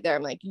refrigerator right there.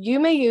 I'm like, you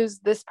may use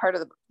this part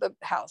of the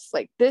house,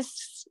 like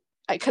this,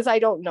 because I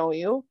don't know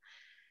you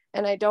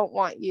and I don't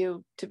want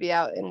you to be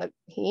out in the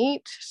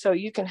heat. So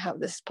you can have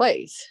this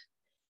place.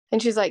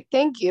 And she's like,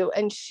 thank you.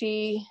 And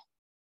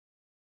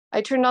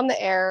I turned on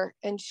the air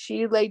and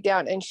she laid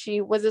down and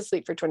she was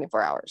asleep for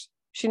 24 hours.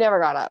 She never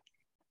got up.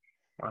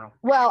 Wow.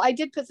 Well, I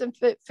did put some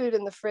food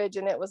in the fridge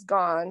and it was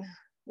gone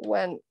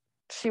when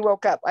she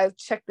woke up. I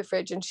checked the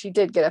fridge and she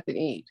did get up and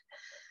eat.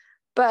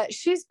 But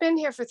she's been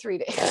here for 3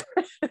 days.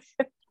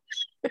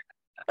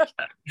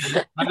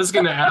 I was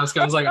going to ask,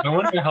 I was like, I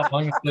wonder how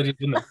long this lady's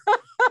been there.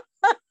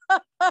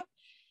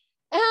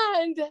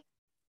 And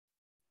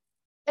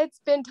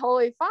it's been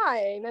totally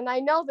fine. And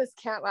I know this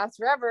can't last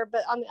forever.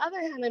 But on the other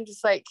hand, I'm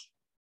just like,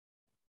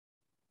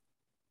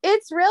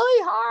 it's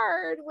really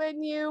hard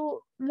when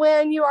you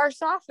are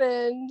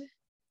softened.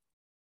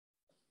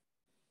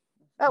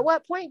 At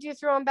what point do you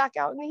throw them back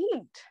out in the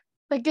heat?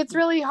 Like, it's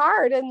really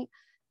hard. And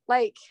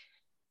like,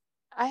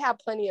 I have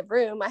plenty of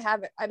room.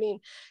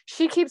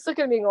 She keeps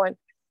looking at me going,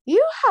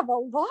 you have a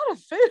lot of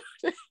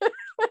food.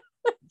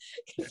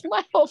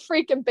 My whole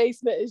freaking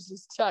basement is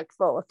just chock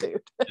full of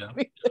food. Yeah.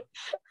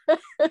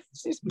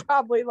 She's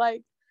probably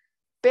like,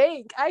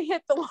 bank, I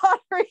hit the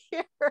lottery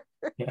here.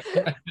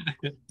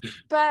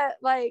 But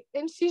like,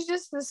 and she's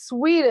just the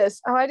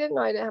sweetest. Oh, I didn't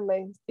know I didn't have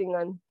my thing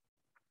on.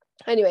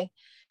 Anyway,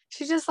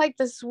 she's just like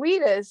the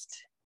sweetest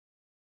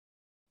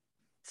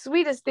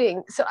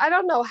thing. So I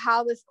don't know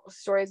how this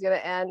story is going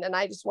to end. And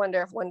I just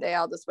wonder if one day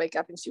I'll just wake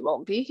up and she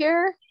won't be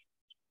here.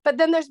 But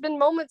then there's been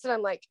moments that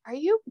I'm like, are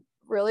you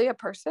really a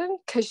person?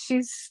 Because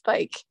she's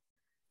like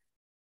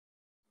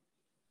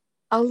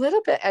a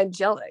little bit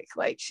angelic.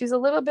 Like she's a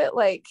little bit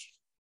like,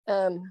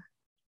 I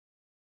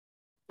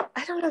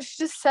don't know.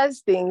 She just says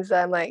things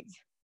that I'm like,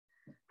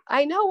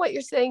 I know what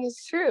you're saying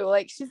is true.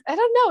 Like I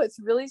don't know. It's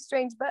really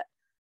strange, but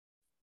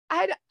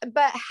had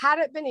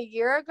it been a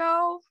year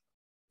ago,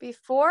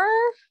 before,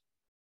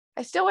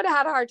 I still would have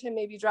had a hard time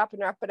maybe dropping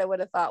her off, but I would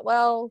have thought,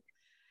 well,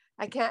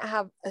 I can't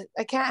have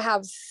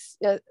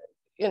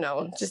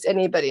just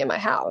anybody in my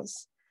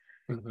house.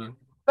 Mm-hmm.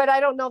 But I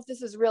don't know if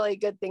this is really a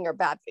good thing or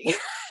bad thing.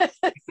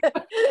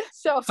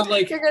 so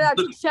like, you're gonna have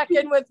to check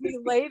in with me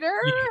later.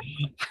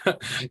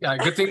 Yeah,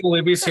 good thing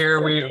Libby's here.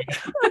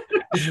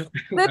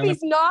 Libby's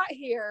not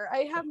here.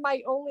 I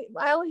only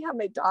have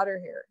my daughter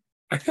here,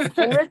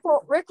 and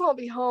Rick won't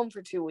be home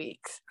for 2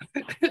 weeks.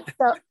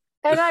 So.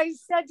 And I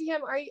said to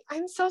him,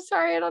 I'm so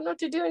sorry, I don't know what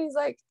to do. And he's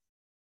like,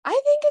 I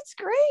think it's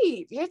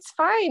great. It's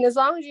fine. As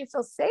long as you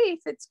feel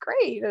safe, it's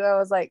great. And I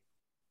was like,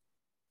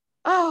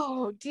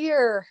 oh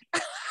dear.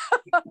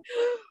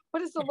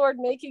 What is the Lord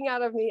making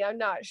out of me? I'm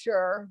not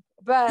sure.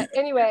 But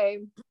anyway,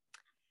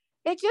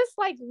 it's just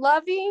like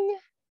loving.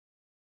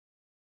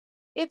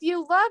 If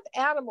you love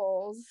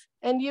animals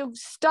and you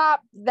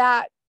stop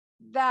that,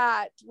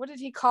 what did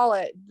he call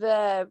it?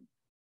 The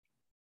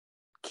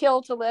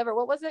kill to live, or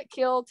what was it?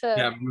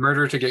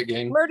 Murder to get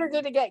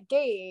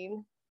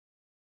gain.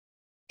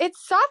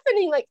 It's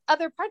softening like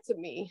other parts of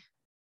me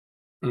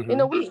in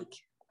a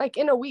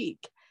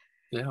week.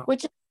 Yeah.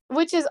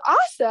 Which is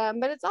awesome,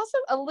 but it's also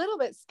a little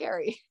bit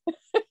scary.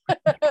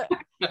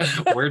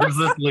 Where does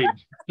this lead?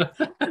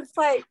 It's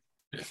like,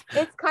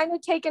 it's kind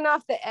of taken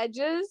off the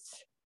edges.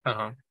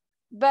 Uh-huh.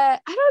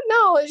 But I don't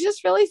know. It's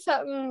just really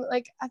something,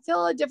 like, I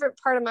feel a different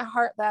part of my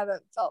heart that I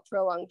haven't felt for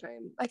a long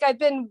time. Like, I've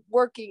been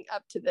working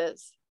up to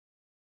this.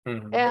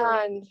 Mm-hmm.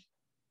 And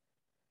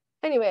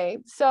anyway,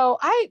 so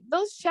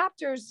those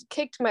chapters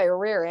kicked my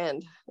rear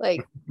end,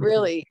 like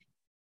really,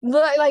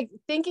 like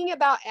thinking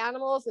about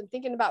animals and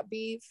thinking about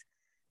beef,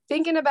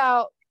 thinking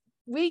about,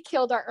 we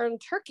killed our own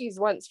turkeys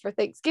once for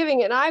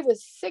Thanksgiving, and I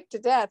was sick to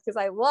death because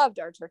I loved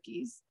our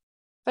turkeys.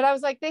 But I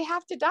was like, they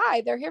have to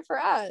die. They're here for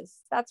us.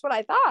 That's what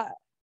I thought.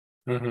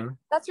 Mm-hmm.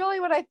 That's really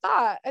what I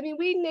thought. I mean,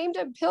 we named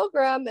him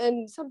Pilgrim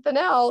and something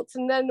else,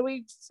 and then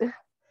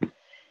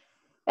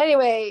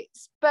anyway,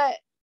 but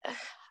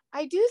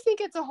I do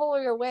think it's a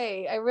holier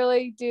way. I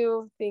really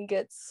do think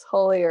it's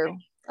holier.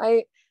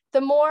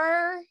 The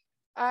more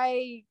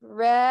I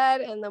read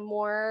and the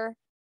more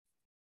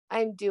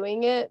I'm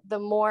doing it, the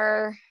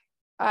more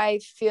I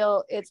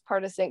feel it's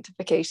part of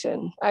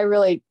sanctification. I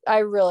really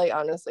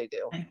honestly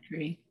do. I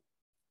agree.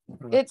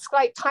 It's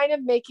like kind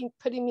of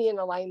putting me in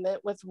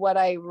alignment with what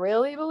I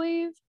really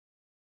believe.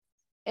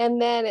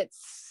 And then it's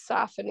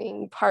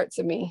softening parts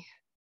of me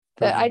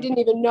that I didn't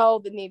even know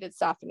that needed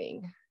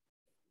softening.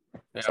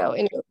 Yeah. So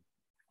anyway.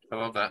 I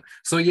love that.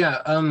 So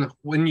yeah,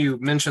 when you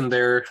mentioned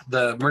there,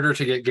 the Murder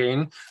to Get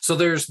Gain, so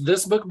there's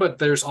this book, but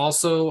there's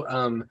also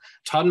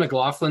Todd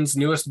McLaughlin's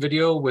newest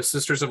video with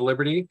Sisters of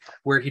Liberty,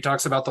 where he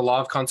talks about the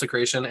law of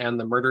consecration and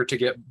the murder to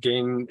get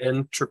gain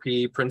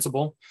entropy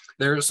principle.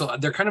 They're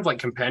kind of like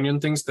companion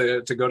things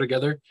to go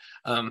together.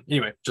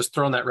 Anyway, just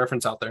throwing that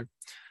reference out there.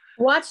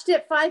 Watched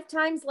it 5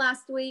 times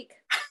last week.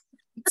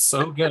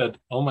 So good.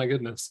 Oh my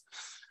goodness.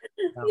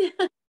 Yeah.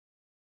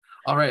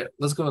 All right,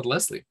 let's go with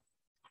Leslie.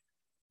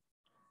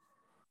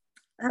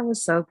 That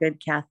was so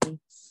good, Kathy.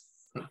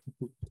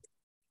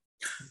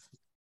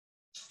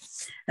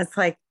 It's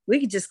like we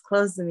could just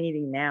close the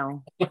meeting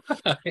now.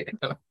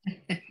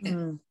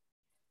 Mm.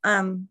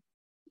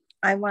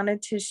 I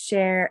wanted to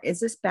share, is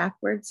this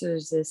backwards or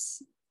is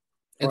this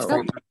It's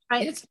forward?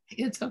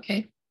 It's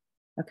okay.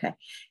 Okay.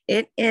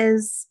 It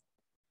is,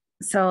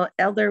 so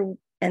Elder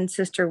and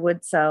Sister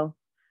Woodsoe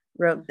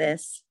wrote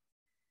this.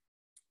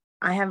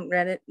 I haven't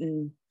read it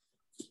in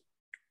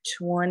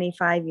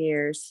 25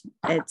 years.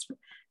 It's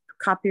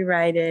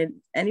copyrighted.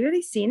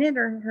 Anybody seen it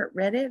or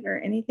read it or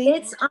anything?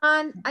 It's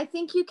on, I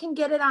think you can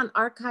get it on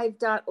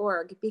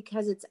archive.org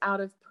because it's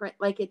out of print,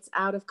 like it's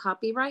out of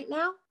copyright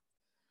now.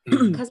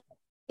 Because I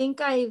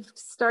think I've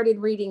started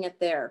reading it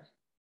there.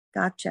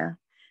 Gotcha.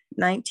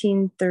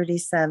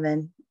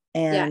 1937.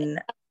 And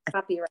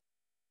Copyright.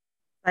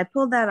 I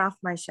pulled that off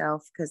my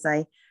shelf because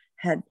I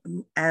had,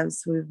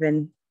 as we've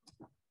been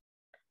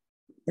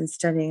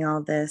studying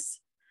all this,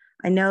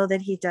 I know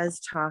that he does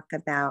talk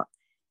about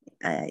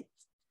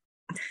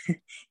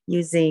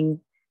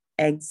using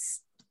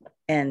eggs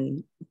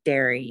and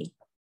dairy,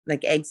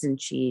 like eggs and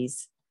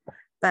cheese,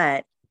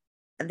 but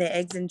the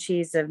eggs and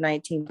cheese of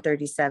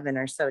 1937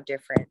 are so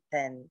different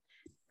than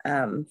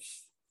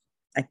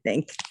I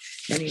think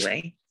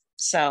anyway.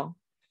 So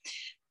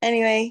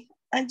anyway,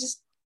 I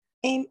just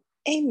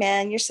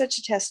amen. You're such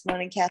a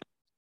testimony, Kathy.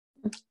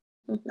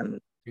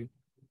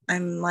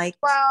 I'm like,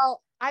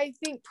 Well, I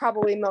think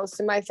probably most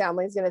of my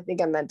family is going to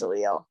think I'm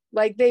mentally ill.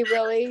 Like they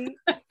really.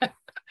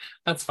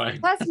 That's fine.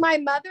 Plus, my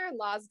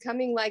mother-in-law is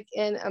coming like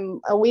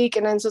in a week,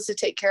 and I'm supposed to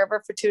take care of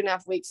her for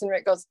 2.5 weeks. And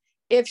Rick goes,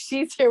 "If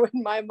she's here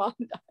when my mom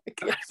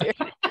gets here,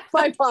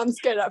 my mom's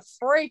gonna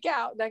freak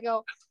out." And I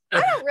go, "I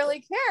don't really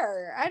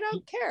care. I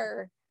don't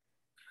care.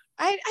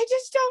 I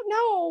just don't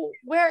know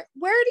where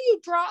do you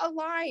draw a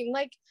line?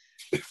 Like,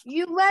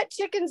 you let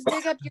chickens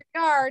dig up your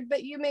yard,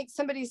 but you make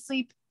somebody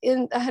sleep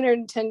in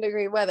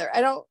 110-degree weather.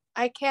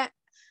 I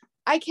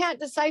can't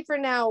decipher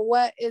now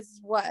what is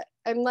what.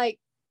 I'm like,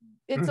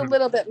 it's a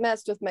little bit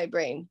messed with my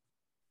brain.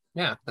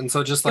 Yeah. And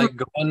so just like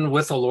going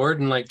with the Lord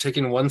and like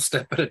taking one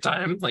step at a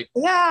time, like,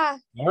 Yeah.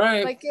 all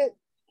right. Like it.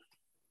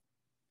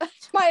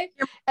 My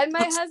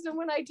husband,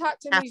 when I talk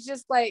to him, he's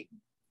just like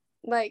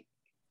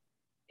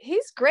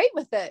he's great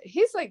with it.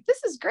 He's like,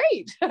 this is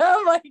great.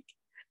 I'm like,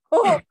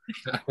 oh.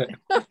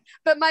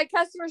 But my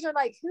customers are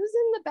like, who's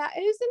in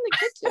the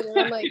kitchen? And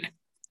I'm like,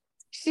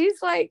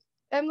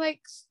 I'm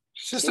like,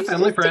 she's just a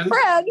family friend.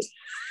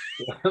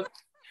 Yeah.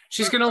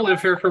 She's gonna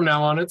live here from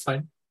now on. It's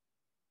fine.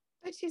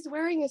 But she's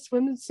wearing a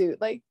swimming suit.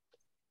 Like,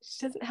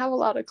 she doesn't have a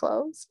lot of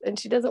clothes, and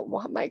she doesn't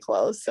want my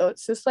clothes. So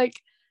it's just like,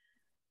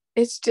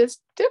 it's just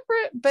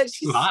different. But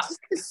she's just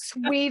the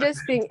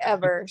sweetest thing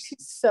ever.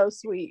 She's so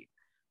sweet.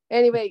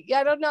 Anyway,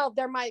 I don't know.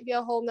 There might be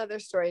a whole nother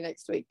story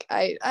next week.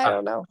 I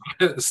don't know.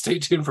 Stay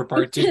tuned for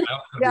part 2.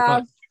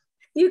 Yeah.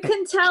 You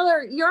can tell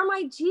her, you're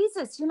my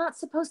Jesus. You're not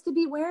supposed to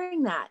be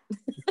wearing that.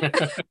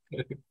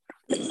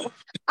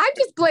 I'm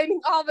just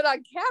blaming all of it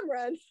on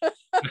Cameron.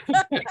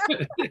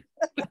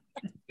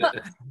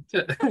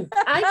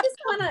 I just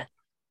want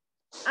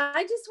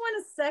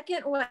to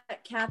second what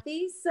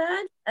Kathy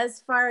said as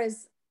far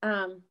as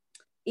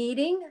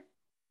eating.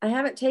 I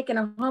haven't taken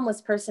a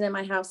homeless person in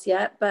my house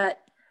yet, but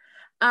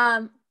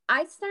I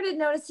started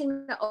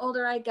noticing the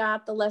older I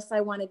got, the less I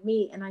wanted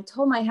meat. And I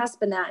told my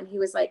husband that, and he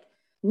was like,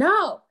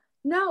 no,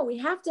 we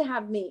have to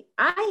have meat.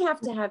 I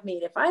have to have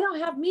meat. If I don't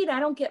have meat,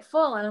 I don't get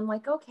full. And I'm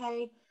like,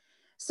 okay.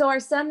 So our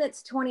son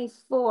that's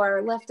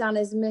 24 left on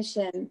his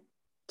mission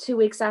 2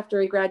 weeks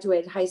after he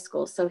graduated high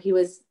school. So he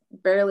was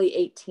barely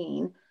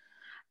 18.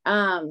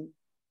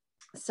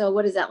 So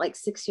what is that, like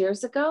 6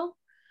 years ago?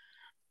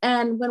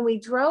 And when we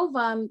drove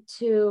him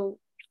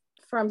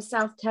from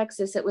South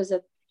Texas, it was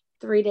a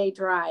 3-day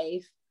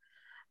drive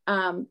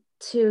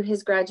to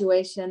his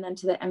graduation and then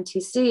to the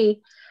MTC.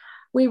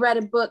 We read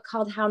a book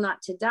called How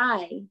Not to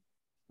Die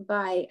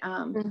by,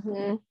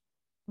 I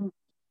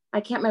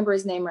can't remember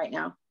his name right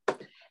now.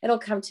 It'll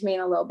come to me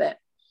in a little bit.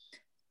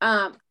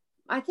 I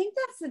think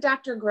that's the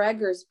Dr.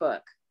 Greger's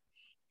book.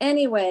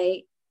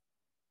 Anyway,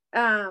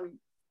 the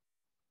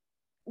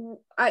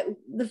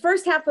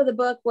first half of the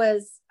book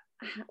was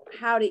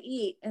how to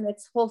eat, and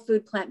it's whole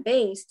food,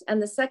 plant-based.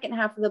 And the second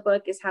half of the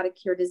book is how to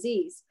cure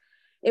disease.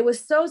 It was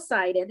so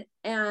cited,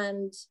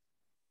 and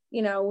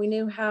we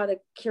knew how to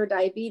cure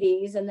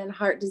diabetes and then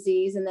heart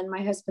disease. And then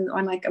my husband,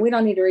 I'm like, we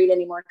don't need to read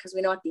anymore because we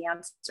know what the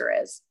answer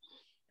is.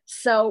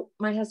 So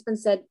my husband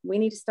said, we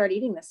need to start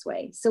eating this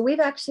way. So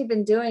we've actually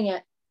been doing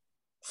it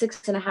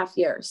 6.5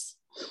 years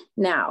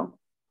now.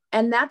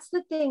 And that's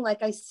the thing,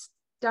 like I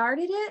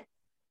started it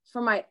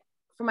for my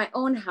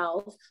own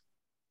health.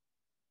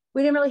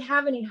 We didn't really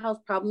have any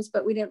health problems,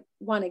 but we didn't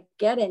want to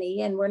get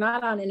any, and we're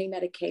not on any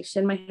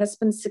medication. My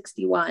husband's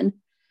 61,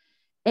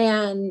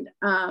 and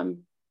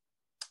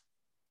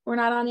we're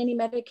not on any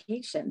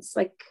medications.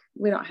 Like,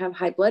 we don't have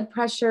high blood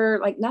pressure,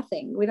 like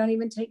nothing. We don't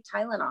even take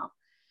Tylenol.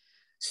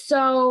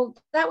 So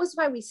that was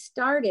why we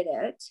started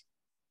it.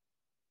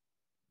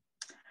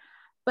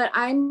 But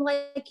I'm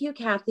like you,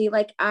 Kathy,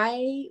 like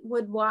I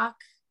would walk,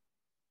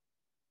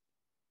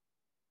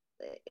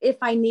 if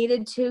I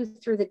needed to,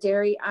 through the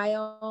dairy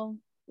aisle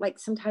like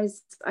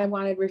sometimes I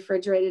wanted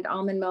refrigerated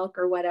almond milk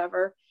or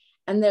whatever.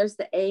 And there's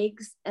the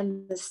eggs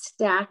and the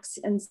stacks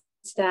and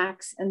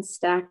stacks and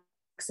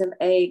stacks of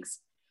eggs.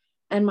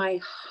 And my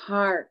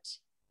heart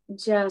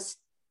just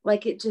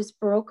like, it just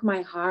broke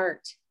my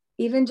heart.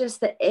 Even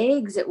just the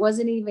eggs, it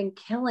wasn't even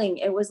killing.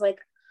 It was like,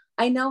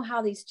 I know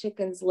how these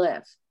chickens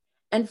live.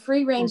 And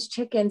free range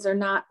chickens are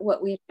not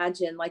what we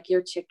imagine, like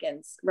your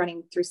chickens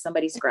running through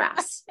somebody's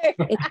grass.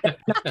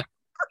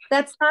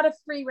 That's not a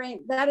free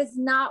range. That is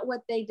not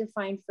what they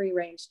define free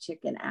range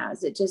chicken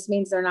as. It just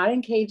means they're not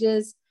in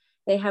cages.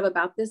 They have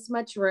about this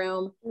much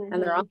room,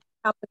 and they're on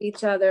top of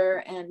each other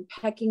and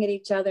pecking at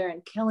each other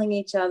and killing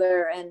each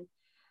other. And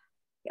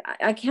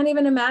I can't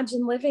even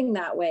imagine living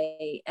that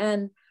way.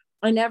 And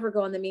I never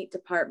go in the meat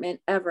department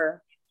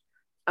ever.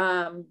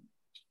 My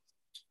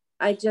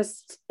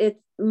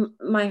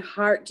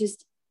heart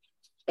just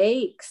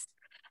aches.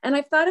 And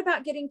I've thought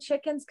about getting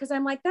chickens because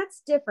I'm like,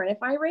 that's different.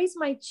 If I raise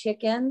my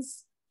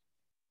chickens,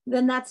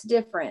 then that's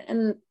different.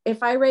 And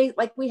if I raise,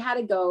 like we had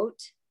a goat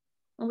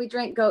and we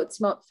drank goat's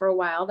milk for a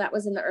while. That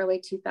was in the early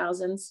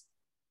 2000s.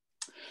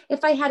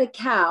 If I had a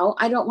cow,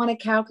 I don't want a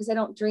cow because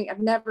I've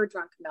never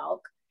drunk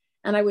milk,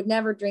 and I would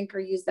never drink or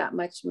use that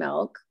much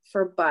milk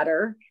for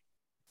butter.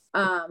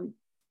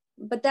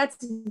 But that's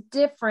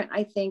different,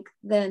 I think,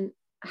 than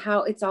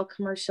how it's all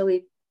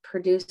commercially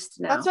produced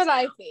now. That's what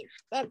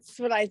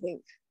I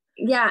think.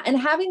 Yeah. And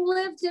having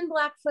lived in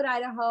Blackfoot,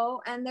 Idaho,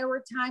 and there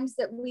were times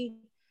that we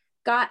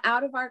got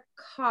out of our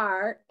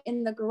car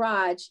in the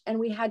garage and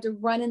we had to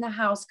run in the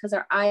house because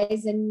our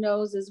eyes and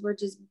noses were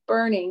just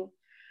burning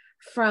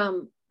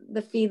from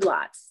the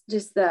feedlots,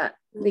 just the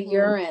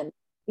urine,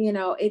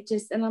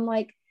 and I'm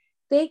like,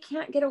 they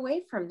can't get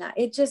away from that.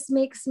 It just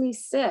makes me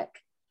sick.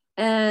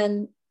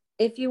 And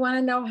if you want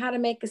to know how to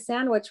make a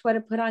sandwich, what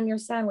to put on your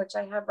sandwich,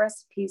 I have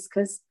recipes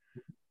because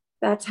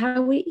that's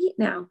how we eat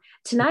now.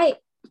 Tonight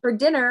for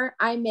dinner,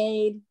 I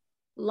made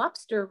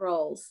lobster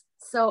rolls.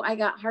 So I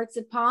got hearts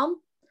of palm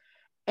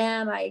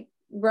and I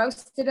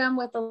roasted them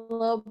with a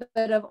little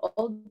bit of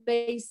Old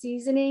Bay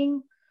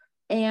seasoning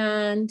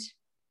and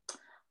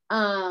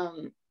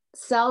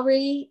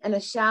celery and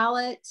a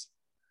shallot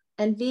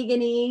and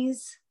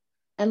veganese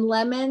and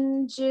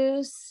lemon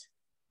juice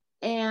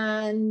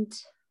and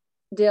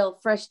dill,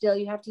 fresh dill.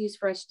 You have to use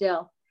fresh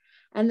dill.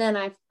 And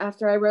then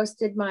after I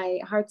roasted my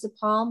hearts of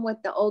palm with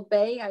the Old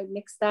Bay, I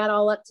mixed that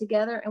all up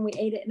together and we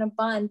ate it in a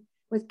bun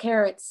with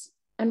carrots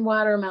and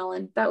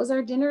watermelon. That was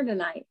our dinner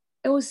tonight.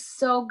 It was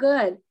so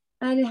good.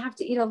 And I didn't have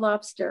to eat a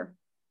lobster.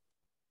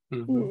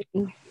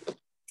 Mm-hmm.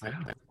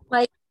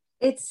 Like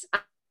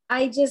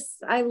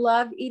I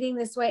love eating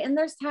this way. And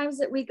there's times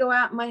that we go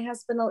out and my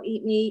husband will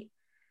eat meat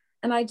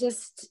and I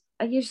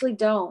usually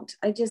don't.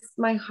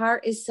 My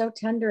heart is so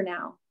tender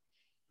now.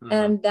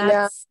 And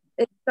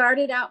it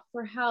started out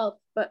for health,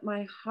 but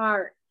my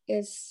heart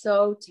is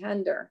so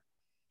tender.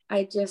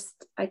 I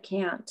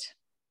can't.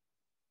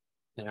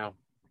 Yeah.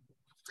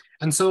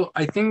 And so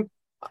I think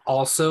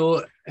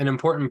also an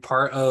important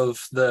part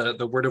of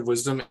the word of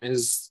wisdom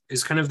is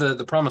kind of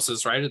the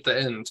promises right at the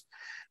end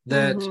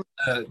that,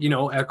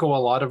 echo a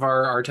lot of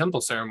our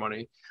temple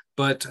ceremony,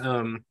 but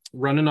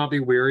run and not be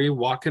weary,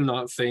 walk and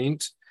not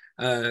faint,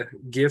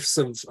 gifts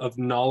of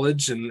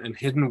knowledge and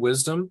hidden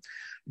wisdom.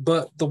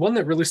 But the one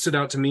that really stood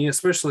out to me,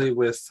 especially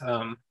with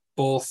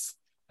both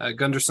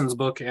Gunderson's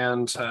book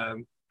and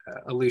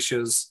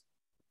Alicia's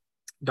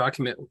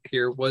document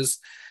here, was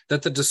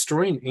that the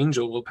destroying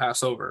angel will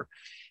pass over.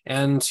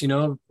 And,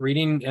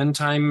 reading end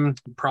time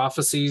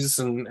prophecies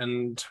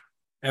and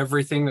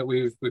everything that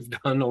we've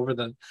done over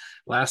the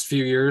last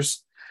few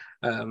years,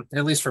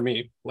 at least for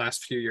me,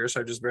 last few years,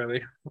 I just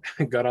barely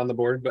got on the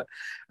board, but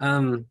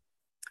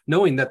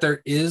knowing that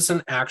there is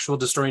an actual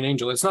destroying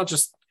angel, it's not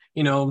just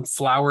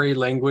flowery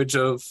language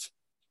of,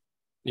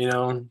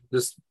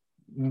 this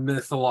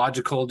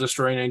mythological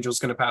destroying angel is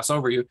going to pass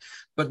over you.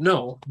 But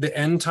no, the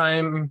end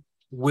time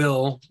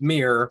will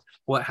mirror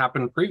what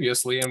happened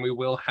previously, and we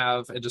will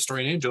have a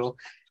destroying angel.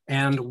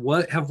 And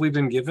what have we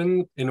been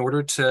given in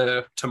order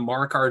to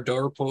mark our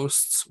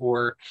doorposts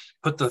or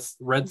put the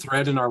red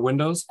thread in our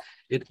windows?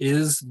 It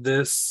is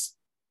this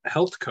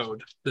health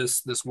code,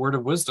 this word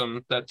of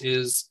wisdom that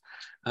is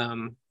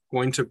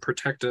going to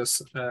protect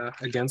us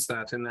against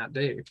that in that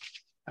day.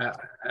 I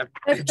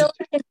feel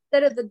like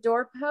instead of the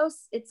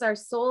doorposts, it's our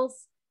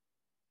souls.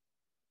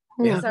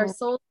 Yeah. It's our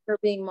souls that are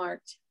being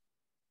marked.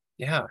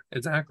 Yeah,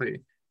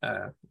 exactly.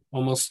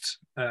 Almost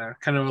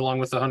kind of along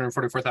with the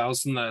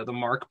 144,000, the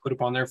mark put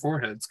upon their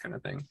foreheads kind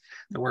of thing.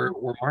 That we're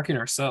marking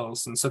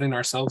ourselves and setting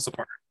ourselves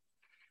apart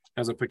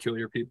as a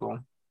peculiar people.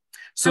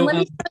 So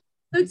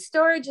food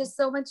storage is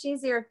so much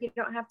easier if you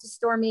don't have to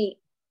store meat.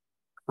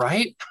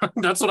 Right?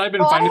 That's what I've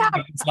been finding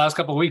these last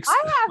couple of weeks.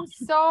 I have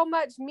so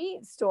much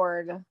meat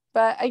stored,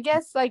 but I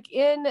guess like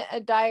in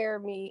a dire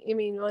meat, I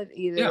mean, what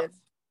eat it if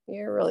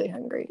you're really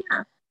hungry.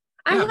 Yeah.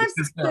 I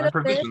have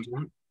provisions.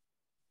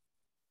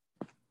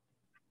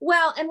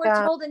 Well, and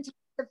we're told in times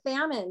of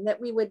famine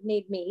that we would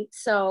need meat.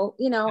 So,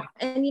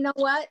 and you know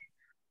what?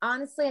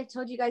 honestly, I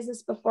told you guys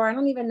this before. I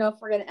don't even know if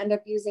we're going to end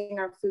up using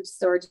our food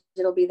storage.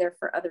 It'll be there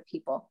for other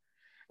people.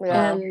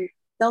 Yeah. And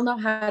they'll know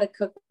how to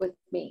cook with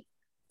me.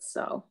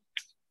 So,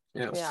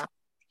 Yeah.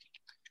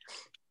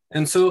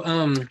 And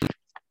so,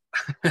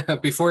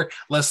 before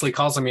Leslie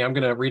calls on me, I'm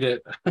going to read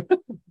it.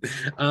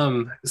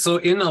 So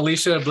in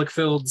Alicia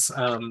Blickfield's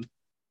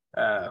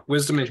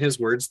Wisdom in His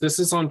Words, this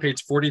is on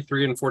page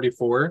 43 and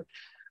 44.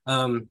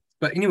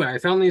 But anyway, I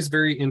found these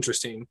very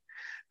interesting.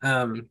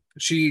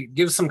 She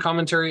gives some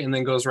commentary and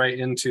then goes right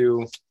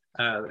into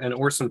an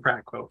Orson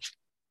Pratt quote.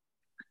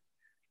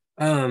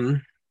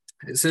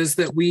 It says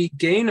that we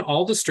gain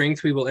all the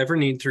strength we will ever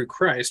need through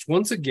Christ.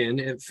 Once again,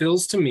 it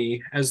feels to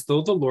me as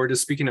though the Lord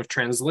is speaking of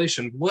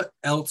translation. What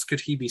else could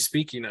he be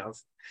speaking of?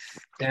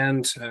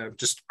 And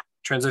just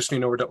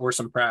transitioning over to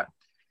Orson Pratt,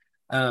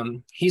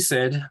 he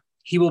said,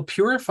 he will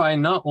purify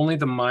not only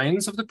the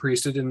minds of the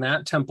priesthood in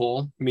that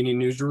temple, meaning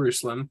New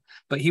Jerusalem,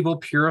 but he will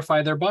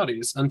purify their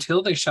bodies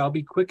until they shall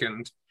be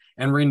quickened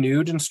and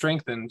renewed and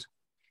strengthened.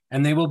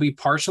 And they will be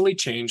partially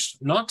changed,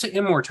 not to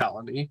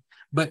immortality,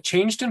 but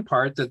changed in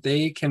part that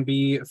they can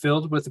be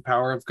filled with the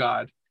power of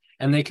God,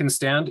 and they can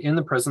stand in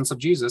the presence of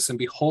Jesus and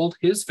behold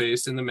his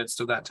face in the midst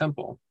of that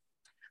temple.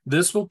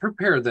 This will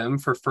prepare them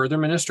for further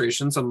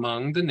ministrations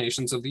among the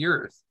nations of the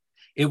earth.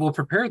 It will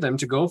prepare them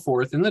to go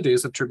forth in the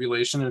days of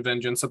tribulation and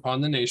vengeance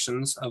upon the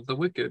nations of the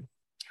wicked,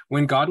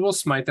 when God will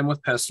smite them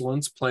with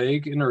pestilence,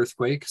 plague, and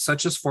earthquake,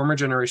 such as former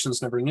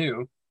generations never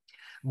knew.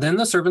 Then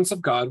the servants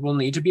of God will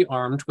need to be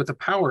armed with the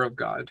power of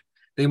God.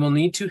 They will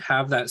need to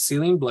have that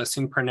sealing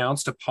blessing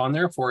pronounced upon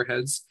their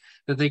foreheads,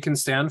 that they can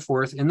stand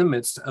forth in the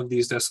midst of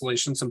these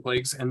desolations and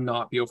plagues and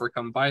not be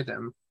overcome by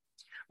them.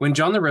 When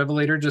John the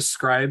Revelator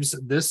describes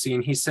this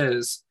scene, he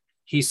says,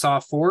 he saw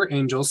 4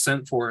 angels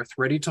sent forth,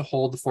 ready to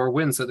hold the 4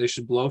 winds, that they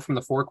should blow from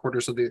the 4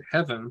 quarters of the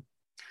heaven.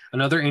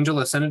 Another angel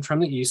ascended from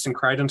the east and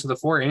cried unto the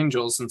 4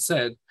 angels and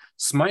said,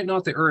 smite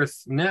not the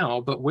earth now,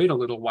 but wait a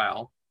little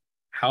while.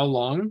 How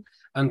long?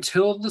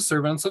 Until the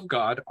servants of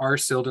God are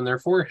sealed in their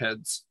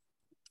foreheads.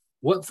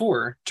 What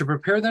for? To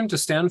prepare them to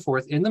stand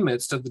forth in the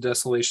midst of the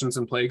desolations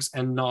and plagues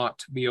and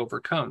not be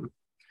overcome.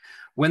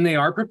 When they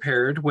are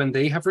prepared, when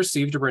they have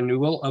received a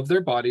renewal of their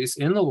bodies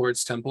in the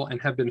Lord's temple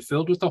and have been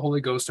filled with the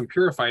Holy Ghost and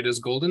purified as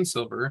gold and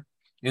silver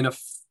in a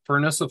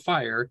furnace of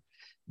fire,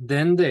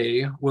 then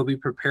they will be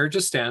prepared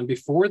to stand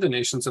before the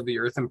nations of the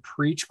earth and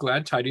preach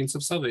glad tidings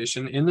of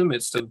salvation in the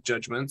midst of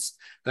judgments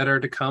that are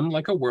to come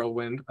like a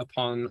whirlwind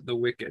upon the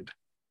wicked.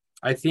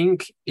 I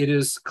think it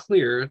is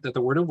clear that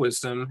the word of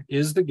wisdom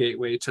is the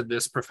gateway to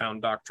this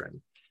profound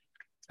doctrine.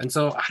 And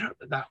so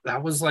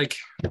that was like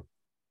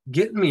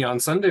getting me on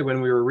Sunday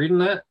when we were reading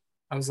that.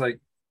 I was like,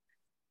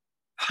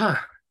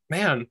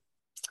 man,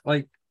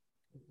 like,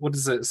 what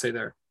does it say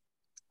there?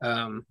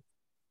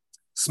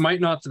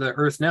 Smite not the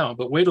earth now,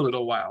 but wait a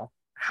little while.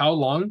 How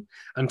long?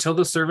 Until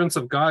the servants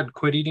of God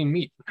quit eating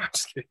meat.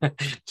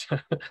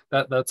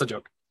 That's a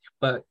joke,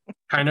 but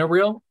kind of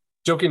real.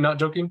 Joking, not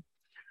joking.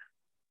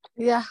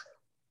 Yeah.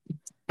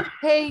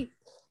 Hey,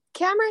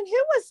 Cameron,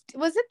 who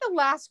was it the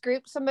last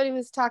group somebody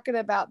was talking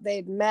about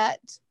they'd met?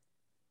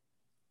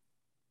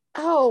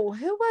 Oh,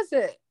 who was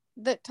it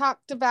that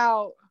talked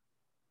about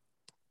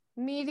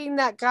meeting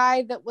that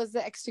guy that was the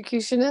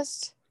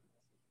executionist?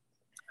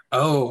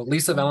 Oh,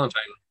 Lisa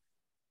Valentine.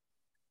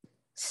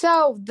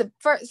 So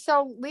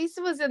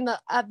Lisa was in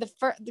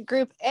the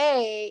group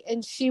A,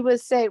 and she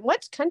was saying,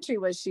 what country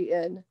was she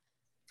in?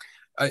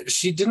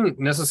 She didn't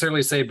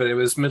necessarily say, but it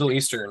was Middle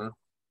Eastern.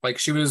 Like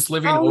she was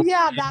living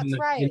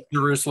in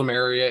Jerusalem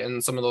area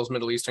in some of those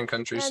Middle Eastern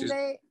countries.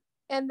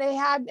 And they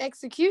had an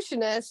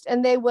executionist,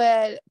 and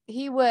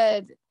he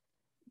would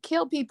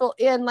kill people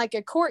in like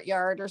a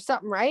courtyard or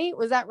something, right?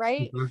 Was that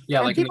right? Mm-hmm. Yeah,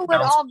 and like people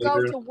would all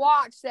go to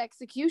watch the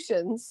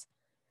executions.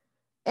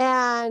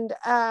 And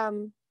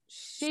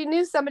she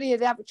knew somebody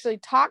had actually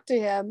talked to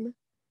him,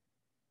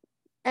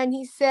 and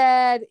he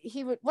said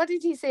he would. What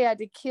did he say? Had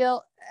to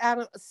kill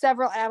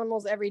several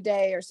animals every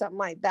day or something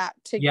like that.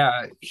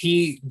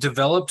 He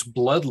developed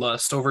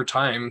bloodlust over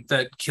time,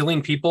 that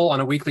killing people on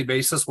a weekly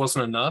basis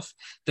wasn't enough.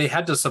 They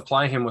had to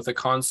supply him with a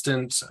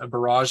constant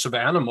barrage of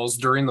animals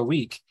during the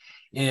week,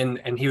 and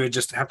he would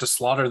just have to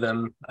slaughter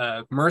them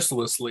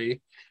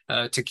mercilessly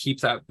to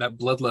keep that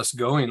bloodlust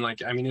going.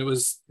 Like, I mean,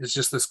 it's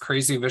just this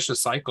crazy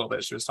vicious cycle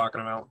that she was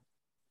talking about.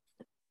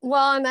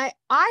 Well, and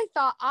I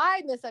thought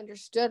I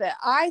misunderstood it.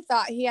 I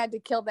thought he had to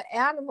kill the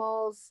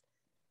animals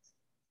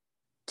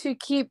to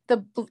keep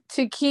the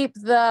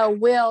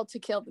will to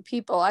kill the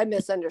people. I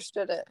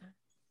misunderstood it.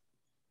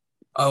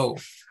 Oh,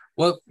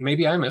 well,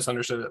 maybe I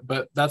misunderstood it,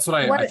 but that's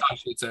what I thought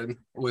she said.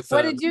 What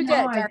did you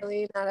get,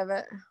 Darlene, out of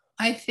it?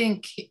 I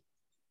think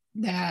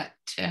that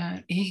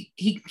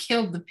he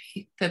killed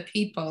the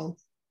people,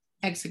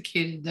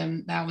 executed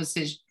them. That was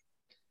his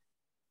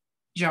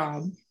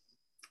job.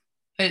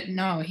 But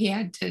no, he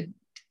had to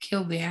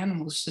kill the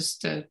animals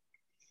just to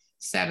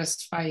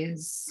satisfy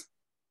his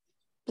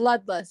the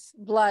lust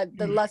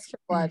for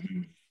blood.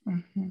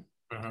 Mm-hmm.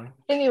 Mm-hmm.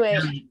 Anyway,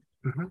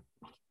 mm-hmm.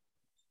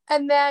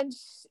 And then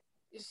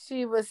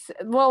she was,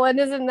 well, and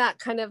isn't that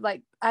kind of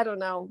like, I don't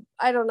know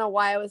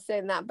why I was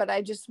saying that, but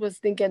I just was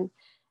thinking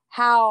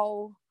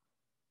how,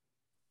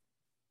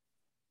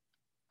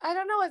 I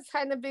don't know, it's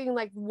kind of being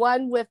like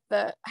one with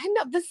the, I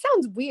know this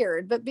sounds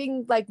weird, but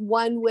being like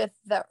one with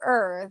the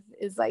earth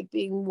is like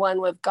being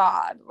one with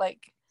God.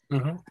 Like,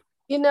 Mhm.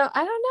 you know,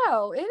 I don't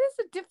know. It is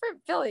a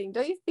different feeling,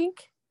 don't you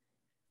think?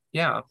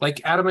 Yeah,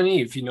 like Adam and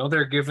Eve,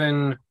 they're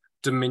given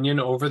dominion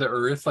over the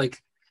earth.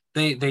 Like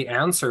they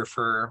answer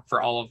for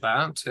all of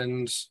that,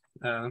 and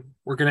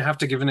we're gonna have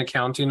to give an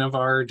accounting of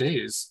our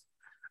days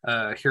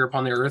here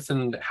upon the earth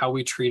and how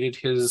we treated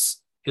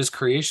his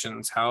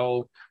creations,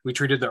 how we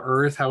treated the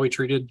earth, how we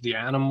treated the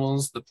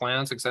animals, the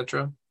plants,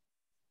 etc.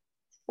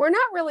 We're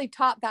not really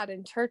taught that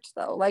in church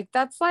though. Like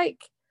that's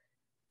like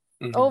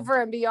Mhm.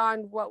 over and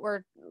beyond what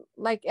we're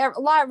like,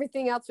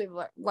 everything else we've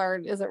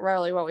learned isn't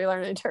really what we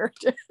learn in church.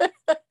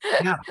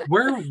 Yeah,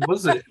 where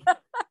was it?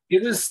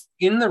 It was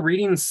in the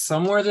reading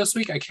somewhere this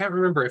week. I can't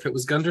remember if it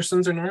was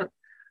Gunderson's or not,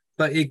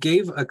 but it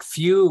gave a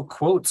few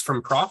quotes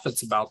from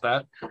prophets about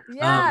that.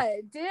 Yeah,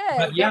 it did.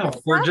 But yeah,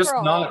 we're just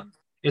not, Several.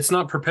 it's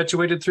not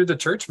perpetuated through the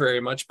church very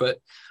much.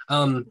 But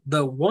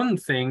the one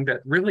thing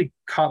that really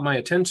caught my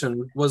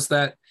attention was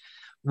that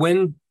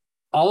when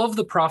all of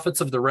the prophets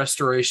of the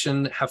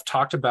restoration have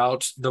talked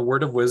about the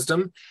word of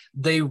wisdom,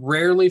 they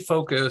rarely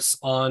focus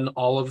on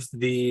all of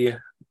the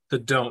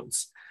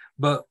don'ts.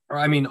 But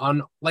I mean,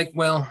 on like,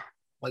 well,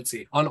 let's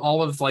see, on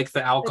all of like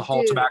the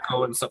alcohol, do.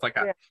 tobacco, and stuff like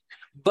that. Yeah.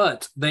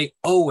 But they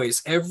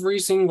always, every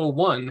single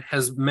one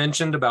has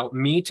mentioned about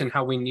meat and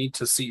how we need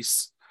to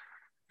cease.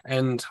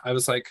 And I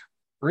was like,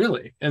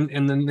 really? And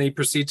then they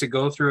proceed to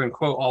go through and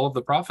quote all of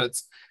the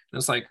prophets. And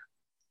it's like,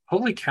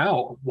 holy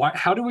cow, why,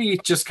 how do we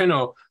just kind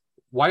of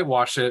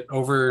whitewash it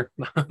over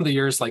the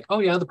years? Like, oh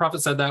yeah, the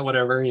prophet said that,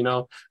 whatever,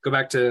 go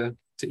back to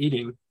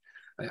eating.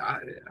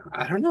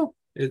 I don't know.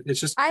 It's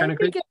just I kind of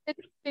think crazy. it's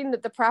interesting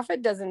that the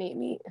prophet doesn't eat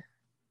meat.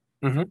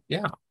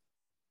 Yeah.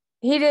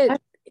 He did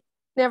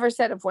never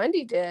said if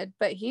Wendy did,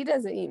 but he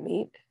doesn't eat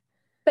meat.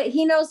 But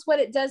he knows what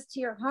it does to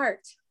your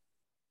heart.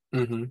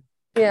 Mm-hmm.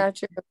 Yeah,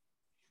 true.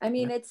 I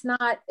mean, it's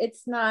not,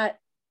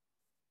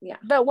 yeah.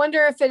 But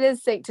wonder if it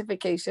is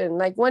sanctification.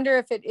 Like, wonder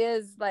if it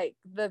is like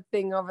the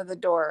thing over the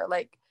door,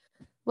 like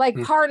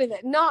part of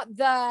it, not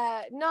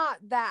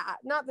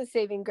the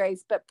saving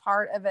grace, but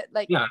part of it.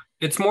 Like, yeah,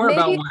 it's more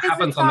about what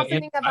happens on the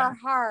inside of our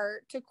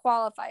heart to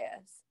qualify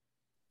us.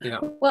 Yeah.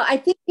 Well, I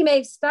think he may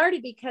have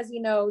started because he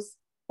knows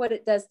what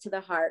it does to the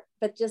heart,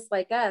 but just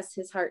like us,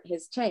 his heart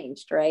has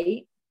changed,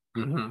 right?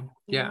 Mm-hmm.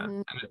 Yeah,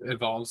 Mhm. and it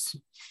evolves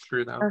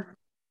through that.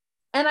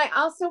 And I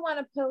also want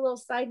to put a little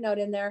side note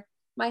in there.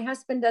 My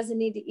husband doesn't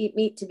need to eat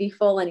meat to be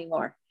full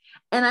anymore.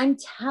 And I'm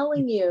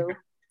telling you,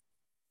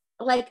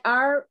 like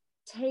our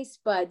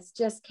taste buds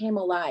just came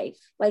alive.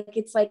 Like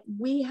it's like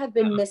we have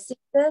been missing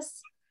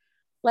this.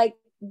 Like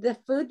the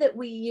food that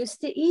we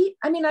used to eat.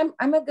 I mean,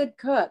 I'm a good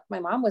cook. My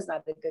mom was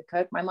not a good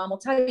cook. My mom will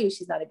tell you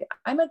she's not a good.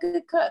 I'm a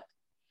good cook,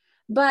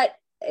 but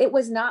it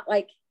was not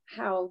like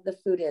how the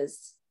food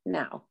is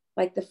now.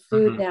 Like the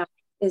food now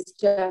is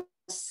just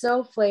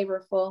so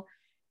flavorful.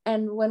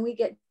 And when we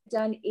get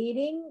done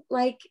eating,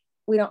 like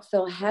we don't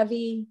feel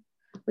heavy.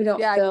 We don't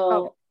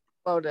feel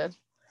bloated.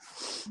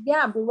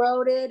 Yeah,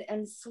 bloated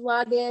and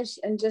sluggish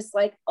and just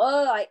like,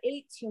 oh, I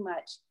ate too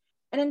much.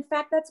 And in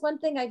fact, that's one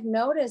thing I've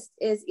noticed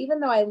is even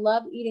though I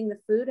love eating the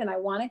food and I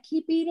want to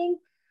keep eating,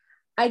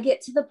 I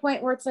get to the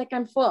point where it's like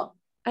I'm full.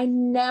 I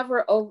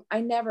never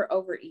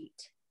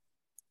overeat.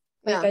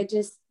 Like I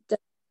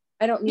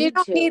don't need to. You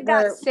don't need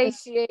that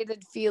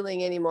satiated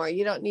feeling anymore.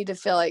 You don't need to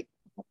feel like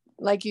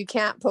you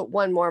can't put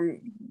one more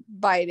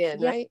bite in,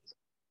 right?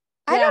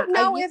 Yeah, I don't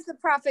know if the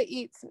prophet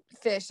eats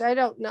fish. I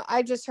don't know.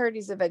 I just heard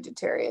he's a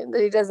vegetarian,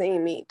 that he doesn't eat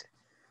meat.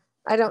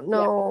 I don't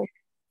know.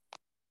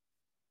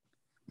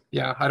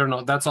 Yeah, I don't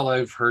know. That's all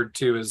I've heard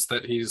too, is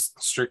that he's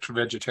strict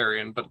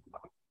vegetarian, but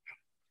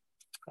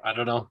I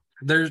don't know.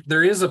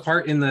 There is a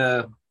part in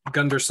the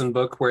Gunderson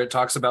book where it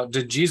talks about,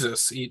 did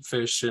Jesus eat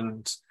fish,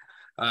 and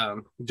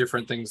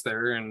different things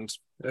there, and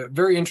a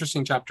very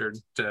interesting chapter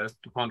to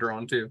ponder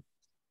on too.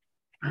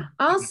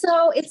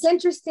 Also, it's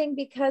interesting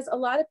because a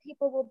lot of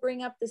people will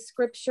bring up the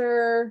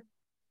scripture.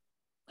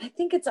 I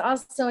think it's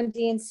also in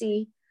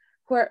D&C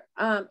where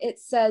it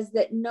says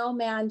that no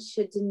man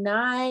should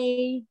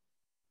deny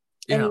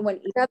anyone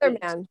another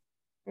man.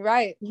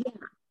 Right.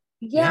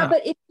 Yeah,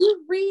 but if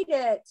you read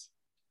it,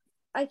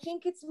 I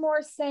think it's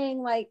more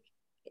saying like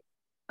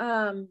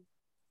you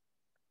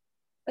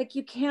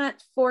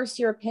can't force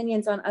your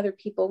opinions on other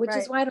people, which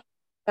is why I don't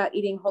know about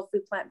eating whole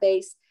food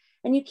plant-based.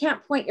 And you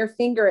can't point your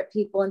finger at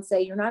people and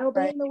say you're not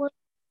obeying the word,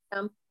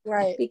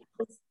 right?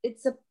 Because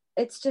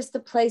it's just a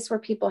place where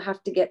people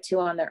have to get to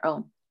on their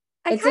own.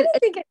 I kind of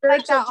think it's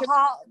like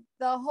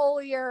the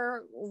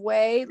holier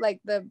way,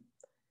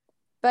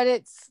 but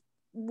it's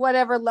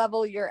whatever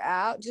level you're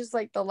at, just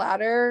like the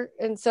ladder.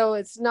 And so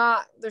there's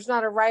not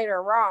a right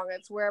or wrong.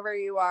 It's wherever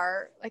you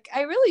are. Like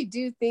I really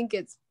do think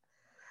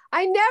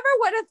I never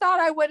would have thought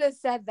I would have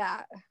said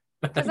that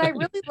because I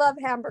really love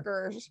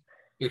hamburgers.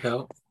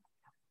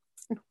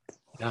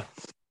 Yeah,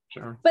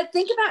 sure. But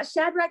think about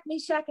Shadrach,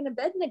 Meshach, and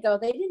Abednego.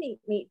 They didn't eat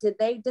meat, did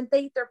they? Didn't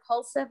they eat their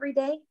pulse every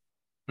day?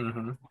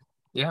 Mm-hmm.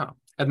 Yeah.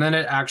 And then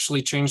it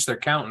actually changed their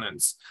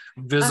countenance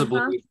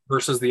visibly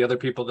versus the other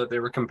people that they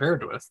were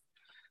compared with,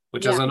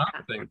 which is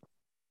another thing.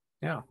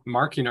 Yeah.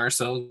 Marking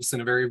ourselves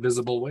in a very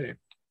visible way.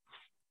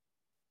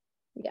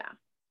 Yeah.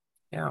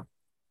 Yeah.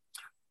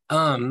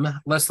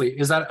 Leslie,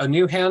 is that a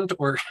new hand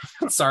or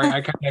sorry,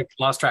 I kind of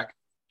lost track.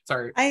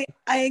 Sorry.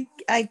 I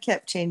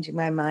kept changing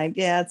my mind.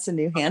 Yeah, it's a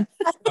new hand.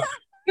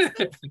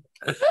 Sorry,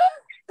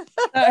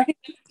 I'm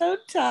so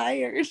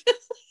tired.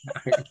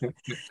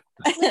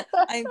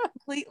 I'm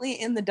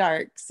completely in the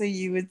dark, so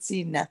you would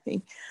see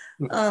nothing.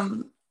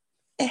 A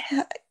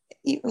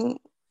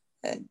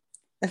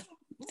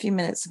few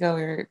minutes ago,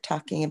 we were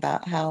talking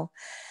about how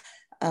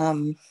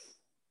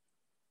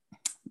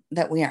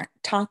that we aren't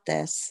taught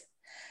this,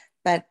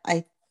 but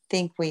I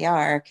think we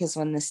are, because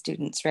when the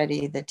student's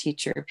ready, the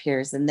teacher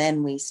appears, and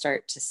then we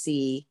start to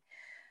see,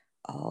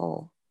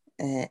 and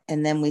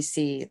then we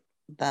see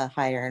the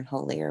higher and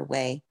holier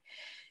way,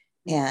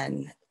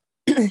 and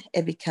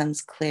it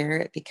becomes clear,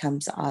 it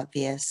becomes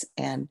obvious,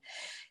 and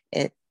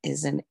it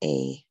isn't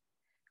a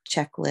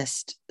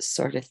checklist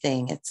sort of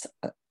thing. It's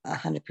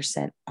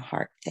 100% a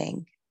heart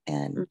thing,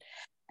 and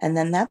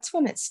then that's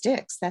when it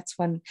sticks. That's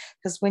when,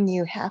 because when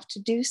you have to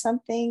do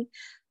something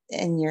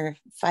and you're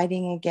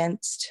fighting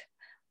against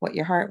what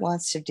your heart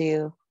wants to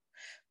do,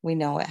 we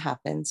know what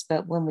happens.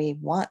 But when we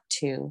want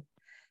to,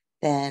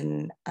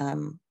 then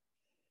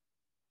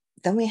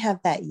we have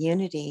that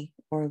unity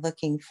we're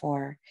looking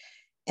for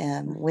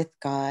with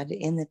God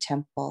in the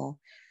temple,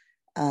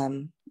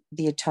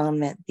 the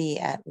atonement, the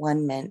at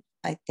one-ment.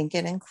 I think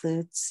it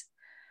includes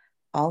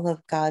all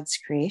of God's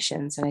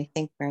creations, and I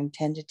think we're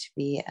intended to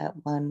be at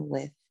one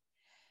with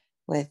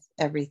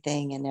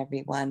everything and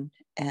everyone,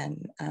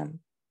 and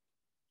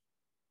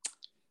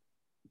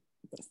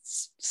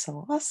it's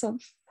so awesome.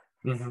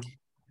 Mm-hmm.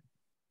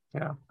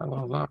 Yeah, I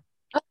love that.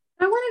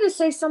 I wanted to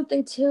say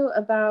something too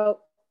about,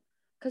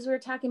 because we were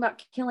talking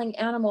about killing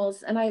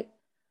animals, and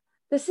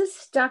this has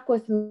stuck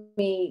with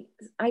me.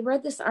 I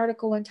read this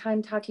article one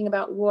time talking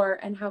about war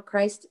and how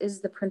Christ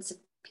is the Prince of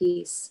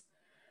Peace.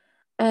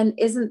 And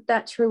isn't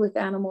that true with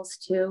animals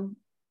too?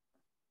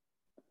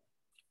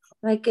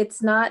 Like,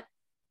 it's not,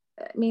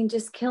 I mean,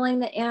 just killing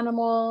the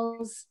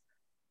animals,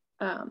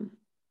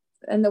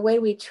 and the way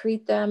we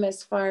treat them,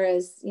 as far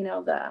as,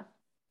 the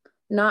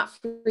not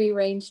free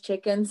range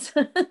chickens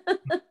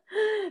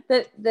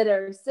that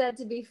are said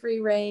to be free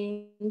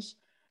range,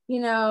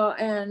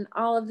 and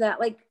all of that.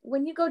 Like,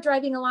 when you go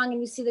driving along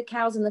and you see the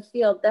cows in the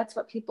field, that's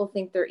what people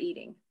think they're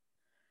eating.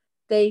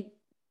 They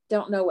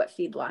don't know what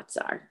feedlots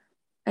are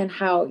and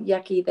how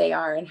yucky they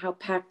are and how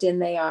packed in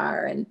they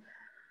are. And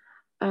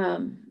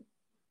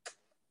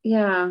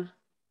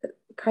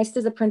Christ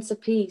is a Prince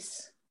of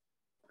Peace,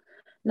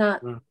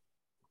 not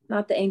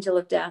the angel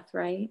of death,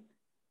 right?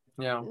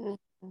 Yeah.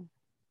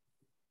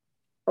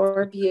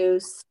 Or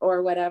abuse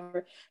or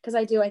whatever. Because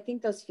I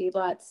think those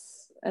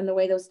feedlots and the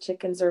way those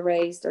chickens are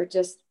raised are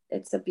just,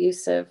 it's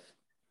abusive.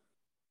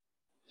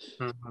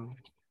 Mm-hmm.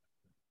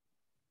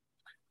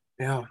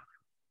 Yeah.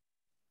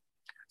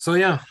 So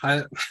yeah,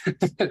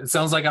 it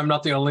sounds like I'm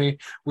not the only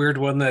weird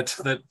one that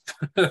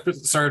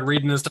started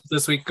reading this stuff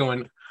this week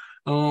going,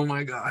 oh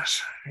my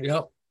gosh,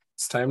 yep,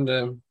 it's time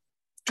to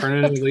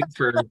turn it in leaf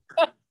for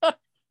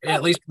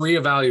at least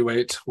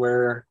reevaluate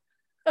where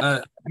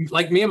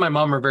like me and my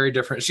mom are very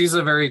different. She's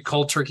a very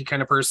cold turkey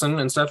kind of person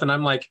and stuff, and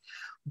I'm like,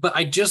 but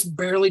I just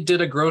barely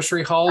did a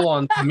grocery haul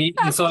on meat,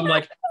 and so I'm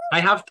like,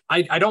 I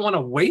don't want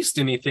to waste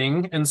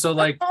anything, and so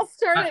like I'll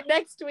start it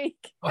next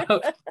week.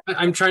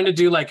 I'm trying to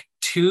do like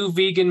 2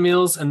 vegan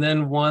meals and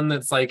then one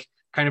that's like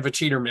kind of a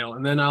cheater meal,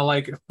 and then I'll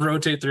like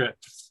rotate through it.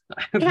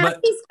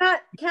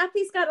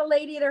 Kathy's got a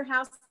lady at her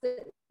house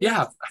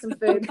that some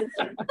food.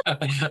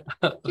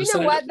 You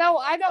know what? No,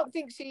 I don't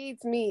think she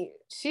eats meat.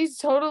 She's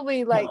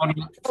totally like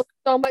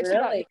so much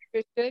about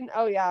nutrition.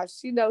 Oh yeah,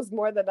 she knows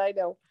more than I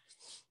know.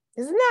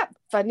 Isn't that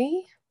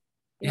funny?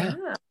 Yeah.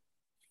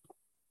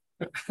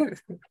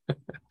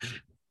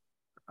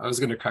 I was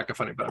gonna crack a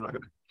funny, but I'm not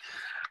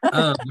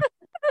gonna.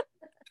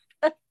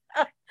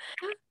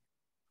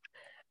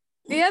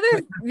 The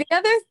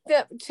other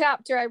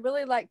chapter I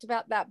really liked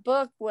about that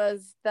book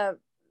was the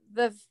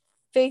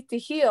Faith to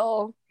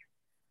Heal,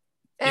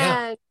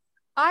 and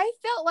I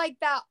felt like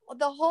that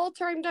the whole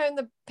time during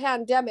the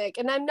pandemic.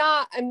 And I'm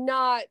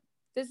not.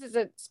 This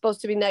isn't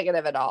supposed to be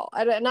negative at all,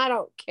 and I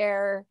don't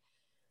care.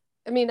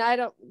 I mean,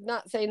 not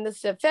saying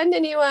this to offend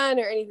anyone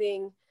or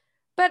anything,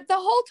 but the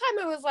whole time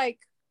I was like,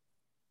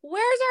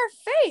 where's our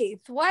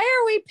faith? Why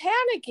are we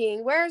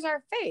panicking? Where's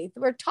our faith?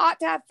 We're taught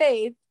to have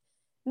faith.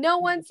 No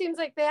one seems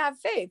like they have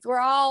faith. We're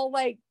all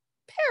like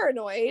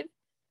paranoid.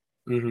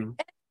 Mm-hmm.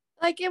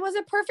 Like, it was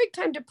a perfect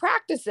time to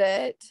practice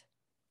it.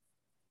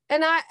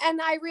 And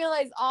I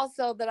realized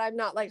also that I'm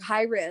not like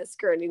high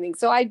risk or anything.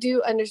 So I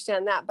do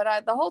understand that.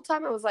 But the whole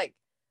time I was like,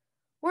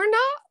 we're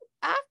not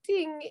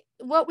acting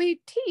what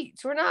we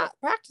teach. We're not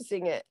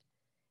practicing it.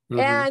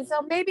 And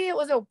so maybe it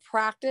was a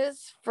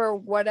practice for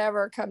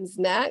whatever comes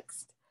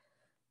next.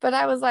 But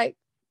I was like,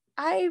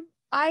 I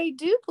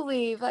do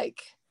believe,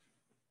 like,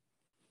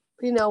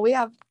 you know,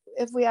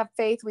 if we have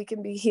faith, we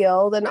can be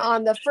healed. And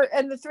on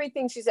the three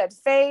things she said,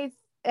 faith,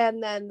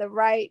 and then the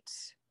right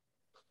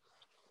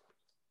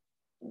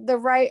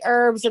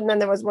herbs, and then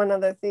there was one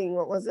other thing.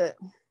 What was it?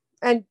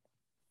 And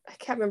I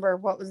can't remember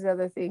what was the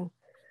other thing.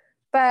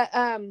 But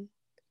it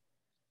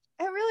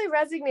really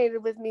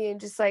resonated with me, and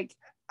just like,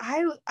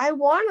 I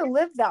want to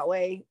live that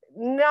way.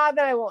 Not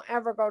that I won't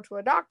ever go to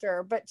a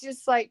doctor, but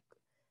just like,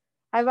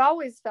 I've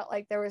always felt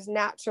like there was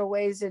natural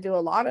ways to do a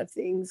lot of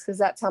things, because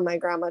that's how my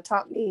grandma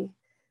taught me.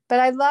 But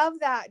I love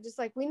that. Just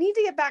like, we need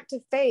to get back to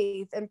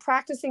faith and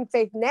practicing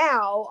faith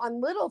now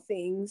on little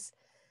things,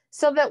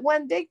 so that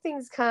when big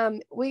things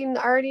come, we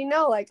already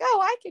know, like, oh,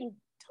 I can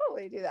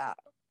totally do that.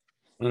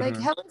 Like,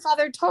 Heavenly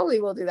Father totally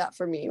will do that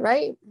for me,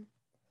 right?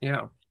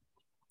 Yeah,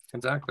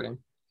 exactly.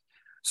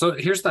 So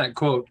here's that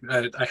quote.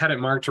 I had it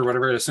marked or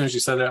whatever. As soon as you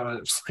said it, I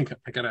was like,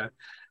 I gotta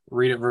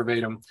read it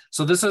verbatim.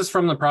 So this is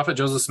from the prophet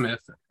Joseph Smith.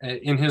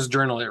 In his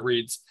journal, it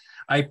reads,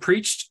 "I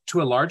preached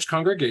to a large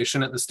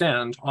congregation at the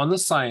stand on the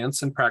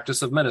science and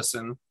practice of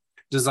medicine,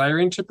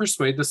 desiring to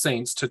persuade the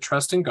saints to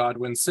trust in God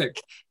when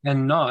sick,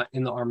 and not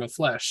in the arm of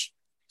flesh,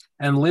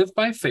 and live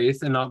by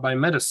faith and not by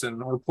medicine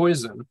or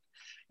poison.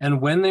 And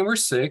when they were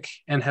sick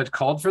and had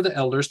called for the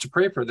elders to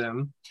pray for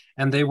them,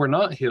 and they were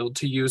not healed,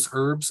 to use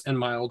herbs and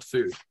mild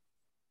food."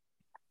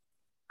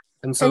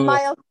 And so, and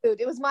mild food.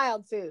 It was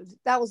mild food.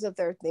 That was the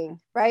third thing,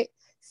 right?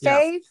 Yeah.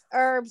 Faith,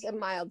 herbs, and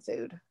mild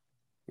food.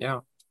 Yeah.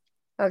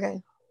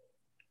 Okay.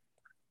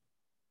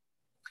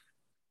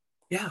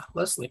 Yeah,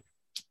 Leslie.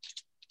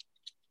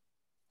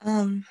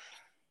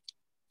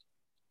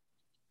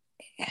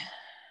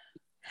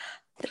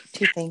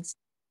 Two things.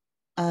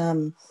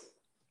 And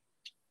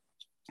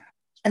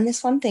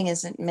this one thing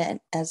isn't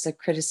meant as a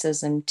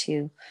criticism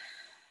to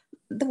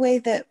the way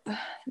that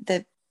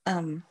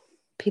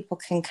people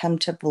can come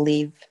to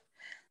believe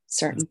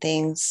certain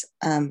things.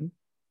 I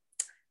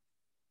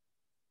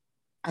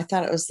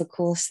thought it was the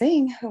coolest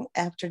thing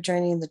after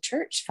joining the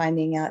church,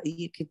 finding out that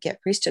you could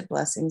get priesthood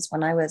blessings.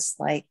 When I was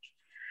like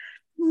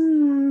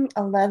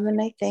 11,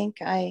 I think,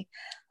 I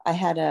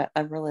had a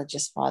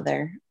religious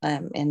father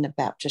in the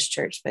Baptist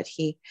church, but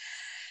he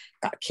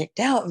got kicked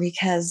out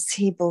because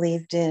he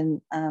believed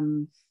in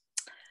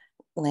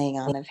laying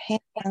on of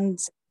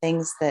hands,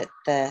 things that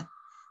the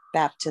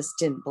Baptists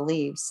didn't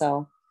believe.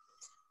 So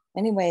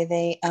anyway,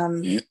 they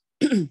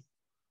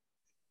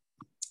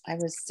I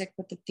was sick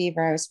with the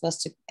fever. I was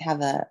supposed to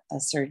have a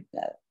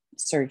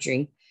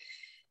surgery,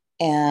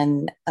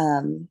 and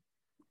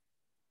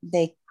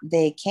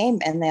they came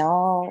and they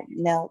all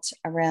knelt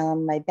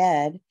around my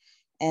bed,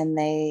 and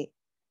they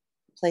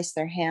placed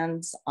their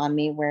hands on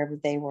me wherever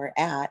they were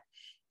at,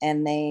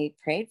 and they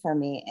prayed for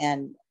me,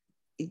 and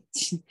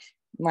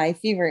my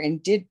fever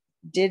did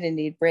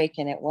indeed break,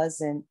 and it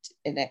was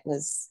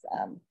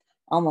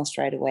almost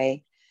right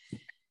away.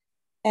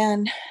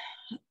 And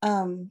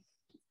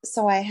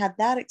so I had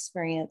that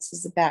experience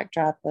as a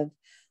backdrop of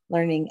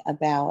learning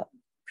about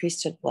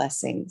priesthood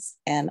blessings,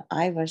 and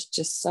I was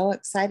just so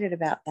excited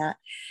about that.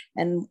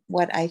 And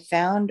what I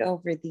found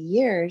over the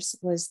years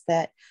was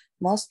that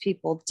most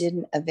people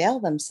didn't avail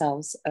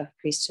themselves of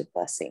priesthood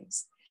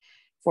blessings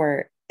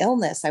for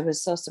illness. I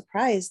was so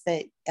surprised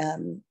that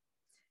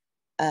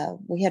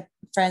we had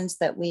friends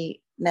that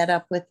we met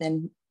up with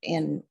in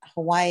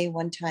Hawaii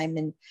one time,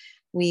 and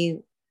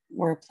we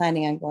were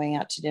planning on going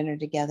out to dinner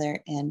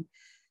together, and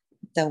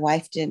the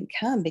wife didn't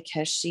come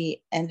because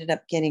she ended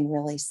up getting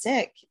really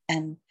sick.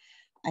 And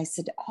I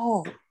said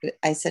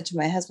to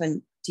my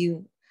husband,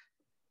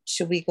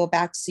 should we go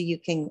back so you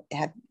can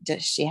have,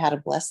 does she had a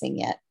blessing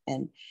yet?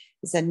 And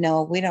he said,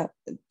 no, we don't.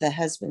 The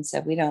husband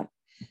said, we don't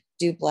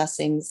do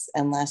blessings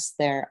unless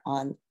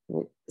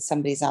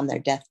somebody's on their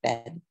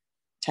deathbed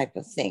type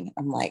of thing.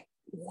 I'm like,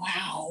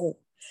 wow.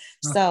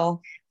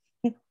 So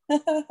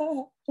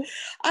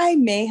I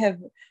may have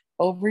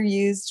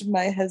overused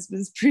my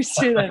husband's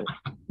priesthood. I don't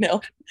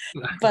know,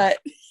 but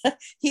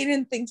he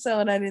didn't think so,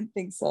 and I didn't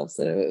think so.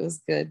 So it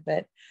was good.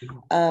 But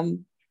so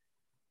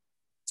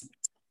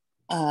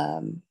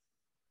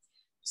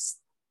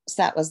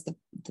that was the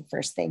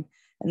first thing.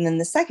 And then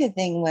the second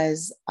thing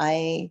was,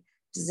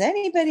 does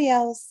anybody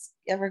else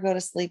ever go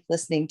to sleep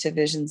listening to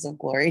Visions of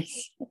Glory?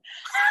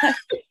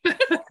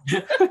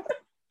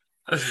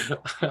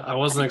 I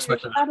wasn't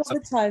expecting that all the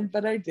time,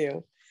 but I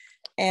do.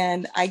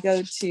 And I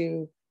go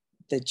to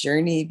The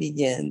Journey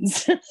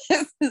Begins.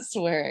 This is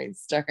where I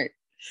start.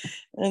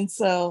 And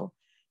so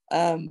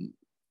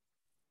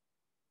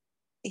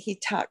he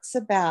talks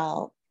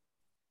about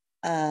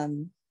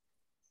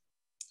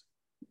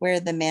where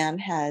the man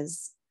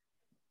has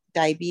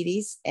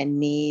diabetes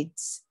and he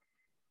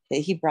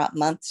brought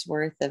months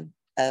worth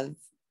of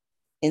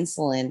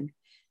insulin,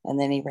 and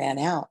then he ran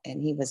out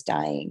and he was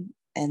dying.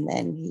 And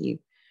then he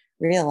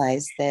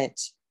realized that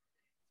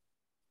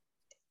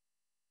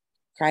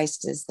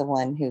Christ is the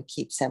one who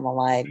keeps him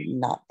alive,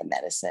 not the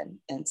medicine.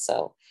 And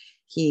so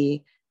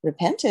he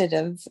repented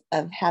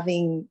of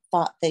having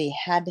thought that he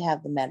had to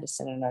have the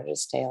medicine in order to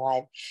stay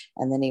alive,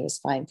 and then he was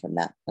fine from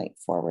that point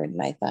forward.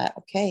 And I thought,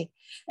 okay.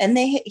 And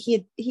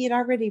he had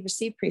already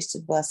received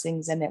priesthood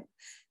blessings, and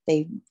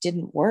they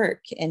didn't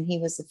work, and he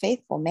was a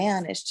faithful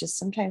man. It's just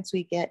sometimes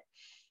we get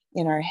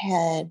in our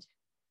head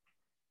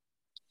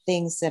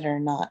things that are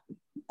not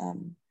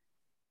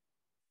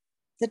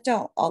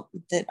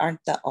that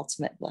aren't the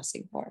ultimate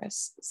blessing for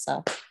us.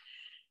 So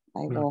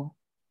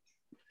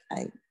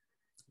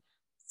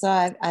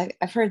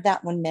I've heard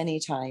that one many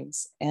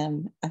times,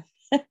 and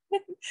I'm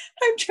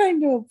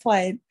trying to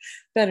apply it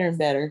better and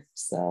better.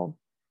 So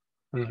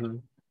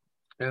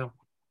yeah,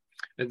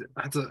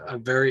 that's a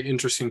very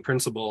interesting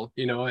principle,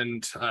 you know.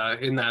 And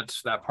in that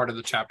part of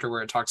the chapter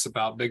where it talks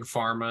about big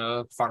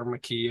pharma,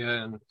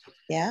 pharmakia, and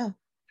yeah,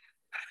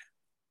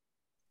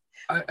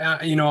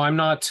 you know, I'm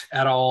not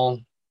at all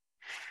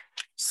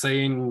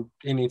saying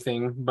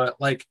anything, but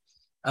like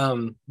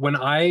when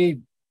I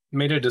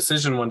made a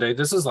decision one day,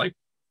 this is like,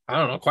 I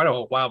don't know, quite a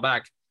while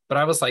back, but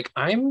I was like,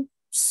 I'm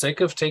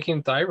sick of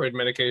taking thyroid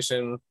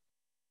medication.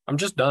 I'm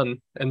just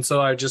done. And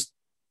so I just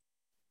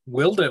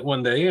willed it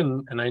one day,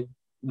 and I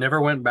never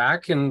went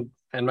back, and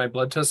my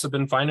blood tests have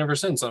been fine ever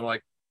since. I'm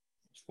like,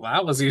 well,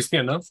 that was easy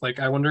enough. Like,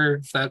 I wonder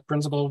if that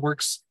principle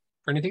works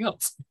for anything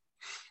else.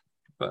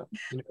 But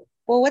you know.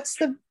 Well, what's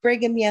the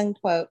Brigham Young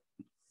quote?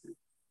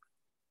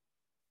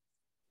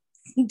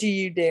 Do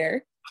you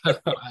dare?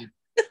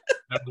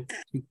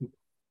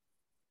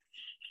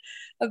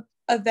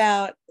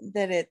 About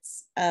that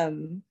it's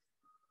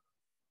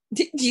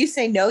do you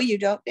say no, you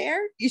don't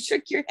dare? You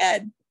shook your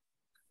head.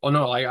 Oh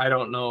no, I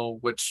don't know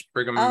which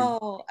Brigham.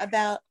 Oh,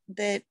 about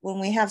that when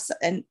we have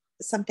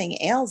something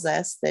ails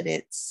us, that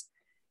it's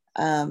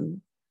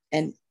an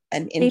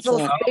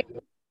influence.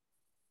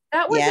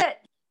 That was at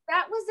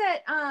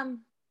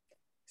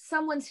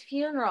someone's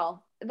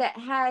funeral that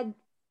had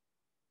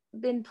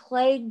been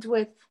plagued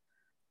with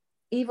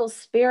evil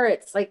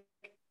spirits. Like,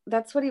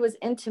 that's what he was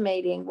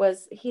intimating,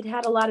 was he'd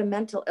had a lot of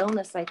mental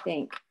illness, I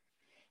think.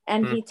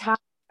 And he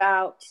talked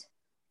about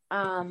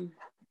how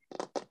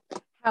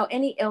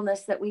any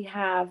illness that we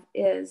have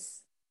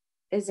is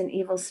an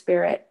evil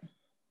spirit.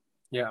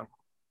 Yeah.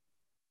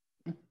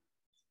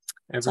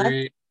 Let's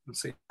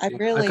see. I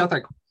really got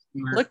that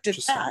looked at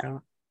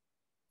that.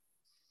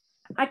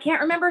 I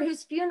can't remember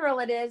whose funeral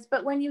it is,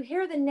 but when you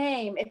hear the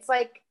name, it's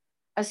like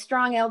a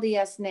strong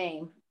LDS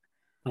name.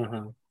 I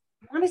want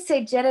to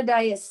say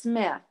Jedediah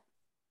Smith,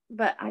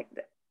 but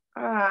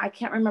I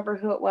can't remember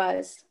who it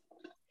was.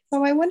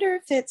 So I wonder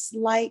if it's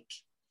like,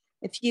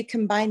 if you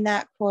combine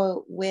that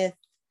quote with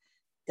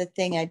the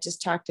thing I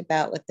just talked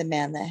about with the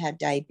man that had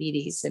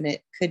diabetes, and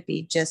it could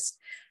be just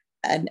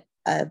a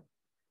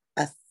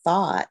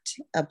thought,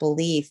 a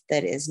belief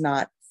that is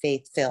not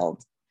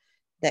faith-filled,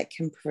 that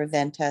can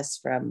prevent us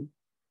from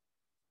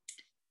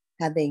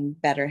having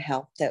better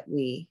health that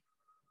we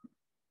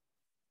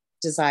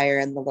desire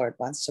and the Lord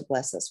wants to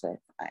bless us with.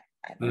 I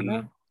don't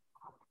know.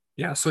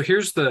 Yeah, so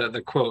here's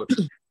the quote.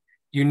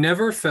 You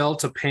never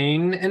felt a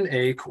pain and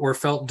ache or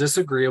felt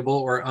disagreeable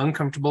or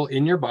uncomfortable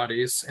in your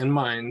bodies and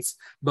minds,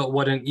 but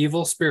what an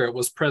evil spirit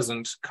was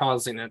present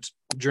causing it.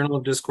 Journal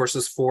of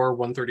Discourses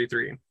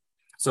 4:133.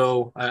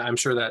 So I'm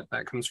sure that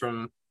comes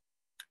from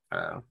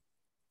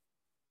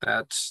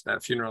that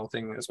funeral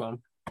thing as well.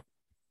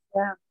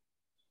 Yeah.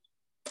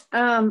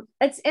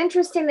 It's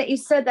interesting that you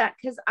said that,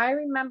 because I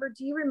remember,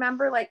 do you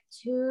remember like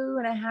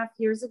 2.5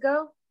 years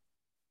ago?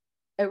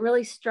 It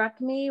really struck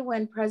me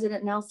when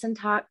President Nelson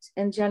talked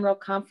in General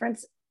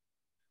Conference.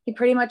 He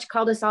pretty much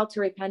called us all to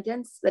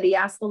repentance, that he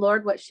asked the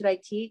Lord, what should I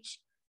teach?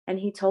 And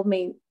he told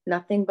me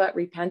nothing but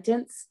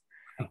repentance.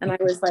 And I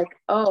was like,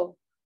 oh,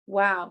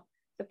 wow.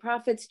 The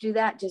prophets do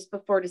that just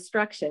before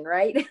destruction,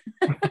 right?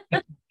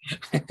 But,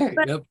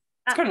 yep,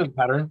 it's kind of a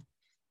pattern.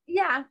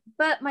 Yeah,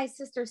 but my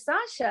sister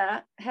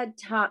Sasha had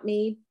taught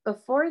me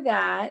before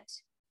that,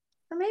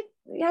 or maybe,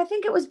 yeah, I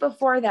think it was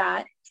before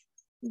that,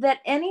 that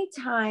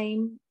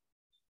anytime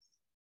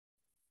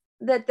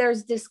that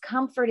there's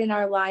discomfort in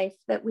our life,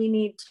 that we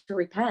need to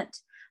repent.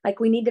 Like,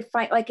 we need to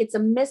fight, like it's a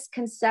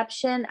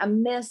misconception,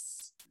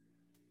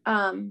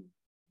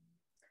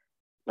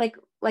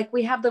 like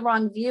we have the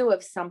wrong view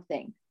of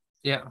something.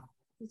 Yeah.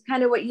 It's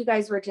kind of what you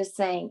guys were just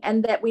saying,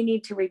 and that we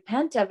need to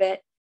repent of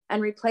it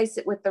and replace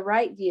it with the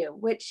right view,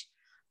 which,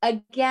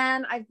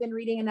 again, I've been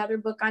reading another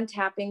book on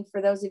tapping,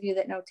 for those of you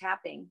that know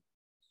tapping.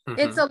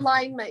 It's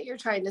alignment, you're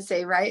trying to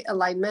say, right?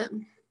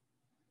 Alignment.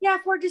 Yeah,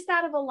 if we're just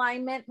out of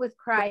alignment with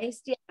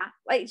Christ, yeah.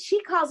 Like,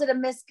 she calls it a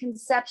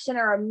misconception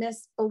or a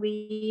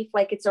misbelief,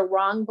 like it's a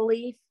wrong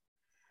belief.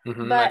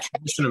 But like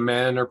tradition of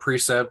men or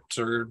precept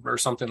or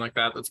something like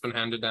that that's been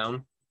handed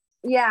down.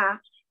 Yeah,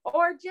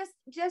 or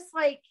just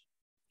like,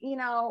 you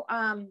know,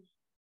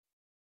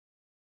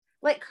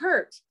 like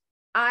Kurt,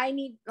 I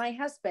need my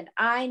husband,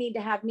 I need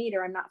to have meat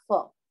or I'm not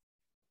full.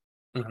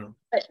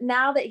 But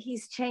now that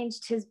he's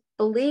changed his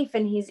belief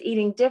and he's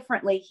eating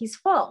differently, he's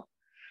full.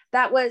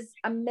 That was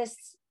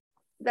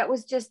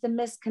just a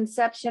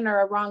misconception or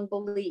a wrong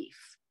belief,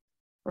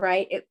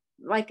 right? It,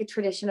 like a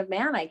tradition of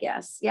man, I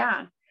guess.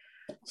 Yeah.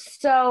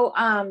 So,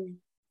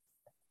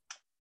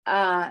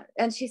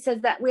 and she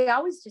says that we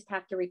always just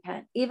have to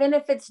repent, even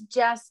if it's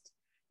just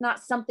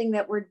not something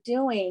that we're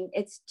doing.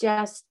 It's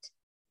just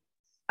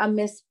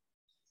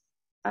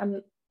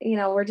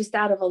we're just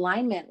out of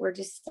alignment.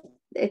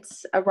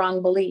 It's a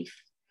wrong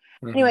belief.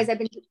 Mhm. Anyways,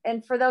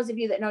 and for those of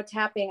you that know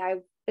tapping,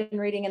 I've been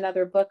reading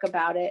another book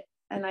about it,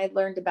 and I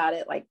learned about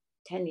it like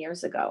 10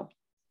 years ago.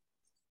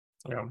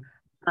 Yeah.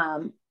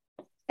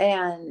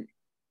 And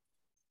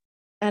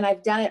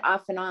I've done it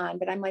off and on,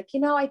 but I'm like,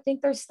 I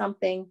think there's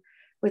something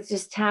with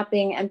just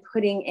tapping and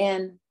putting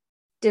in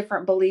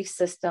different belief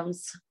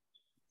systems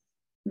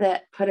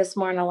that put us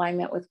more in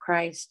alignment with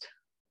Christ.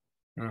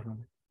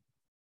 Mhm.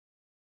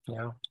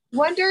 Yeah.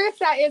 Wonder if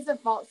that is a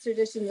false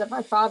tradition of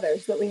our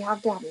fathers that we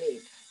have to have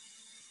meat.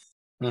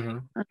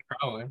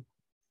 Probably.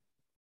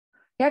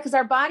 Yeah, because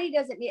our body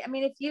doesn't need,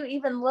 if you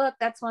even look,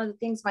 that's one of the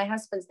things my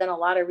husband's done a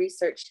lot of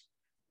research,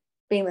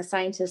 being the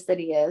scientist that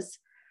he is.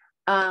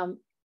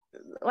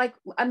 Like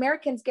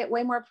Americans get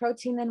way more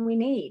protein than we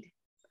need.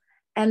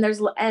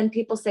 And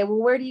people say, well,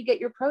 where do you get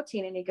your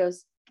protein? And he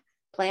goes,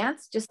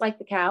 plants, just like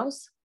the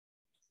cows.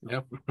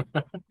 Yep.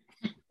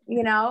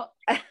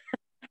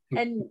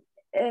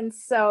 And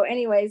so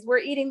anyways, we're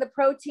eating the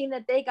protein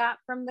that they got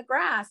from the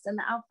grass and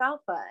the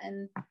alfalfa.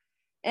 And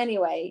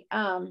anyway,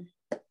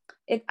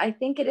 I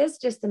think it is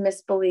just a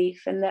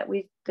misbelief and that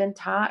we've been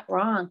taught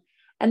wrong.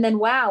 And then,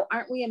 wow,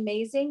 aren't we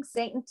amazing?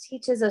 Satan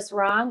teaches us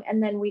wrong,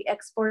 and then we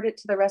export it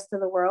to the rest of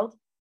the world.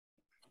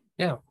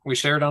 Yeah, we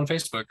share it on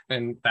Facebook,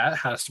 and that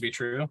has to be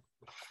true.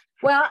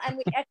 Well, and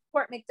we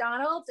export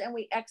McDonald's, and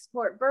we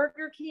export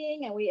Burger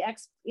King, and we've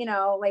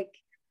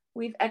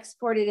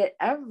exported it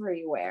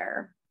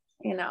everywhere.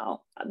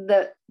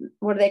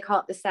 What do they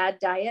call it? The SAD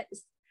diet,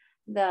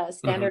 the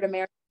standard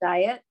American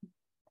diet,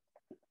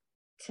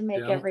 to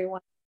make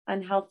everyone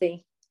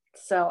unhealthy.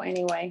 So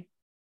anyway.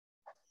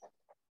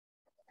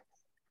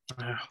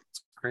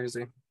 It's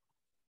crazy.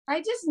 I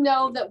just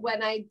know that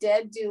when I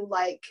did do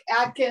like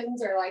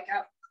Atkins or like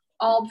a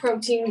all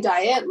protein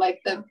diet,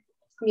 like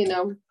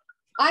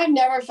I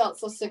never felt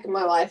so sick in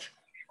my life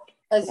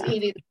as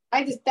eating.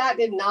 That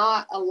did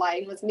not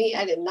align with me.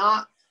 I did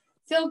not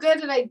feel good,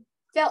 and I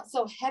felt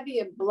so heavy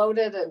and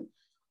bloated and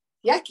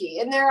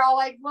yucky. And they're all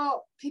like,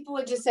 well, people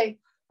would just say,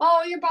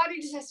 oh, your body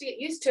just has to get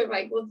used to it. I'm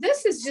like, well,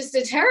 this is just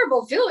a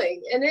terrible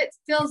feeling, and it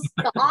feels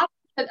the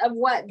opposite of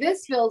what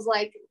this feels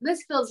like.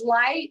 This feels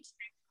light,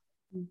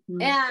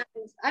 and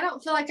I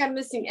don't feel like I'm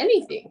missing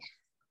anything.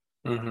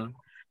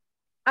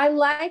 I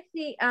like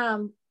the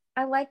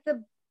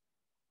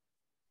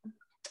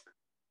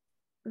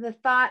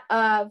thought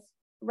of,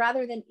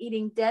 rather than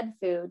eating dead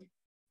food,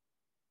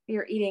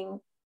 you're eating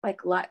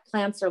like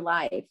plants are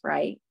live,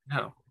 right?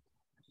 No.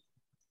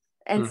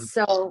 And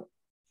so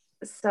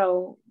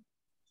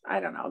I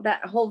don't know,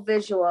 that whole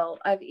visual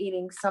of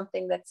eating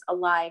something that's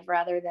alive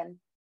rather than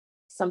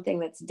something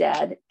that's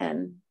dead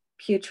and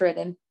putrid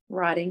and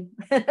rotting.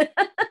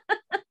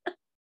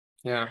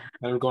 Yeah,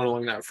 I'm going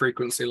along that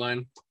frequency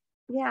line.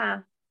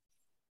 Yeah.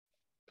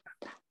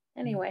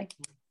 Anyway.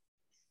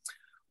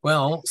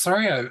 Well,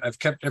 sorry I've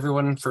kept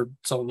everyone for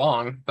so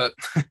long, but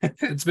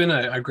it's been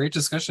a great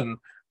discussion.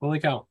 Holy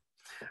cow.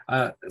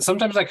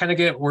 Sometimes I kind of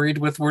get worried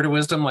with Word of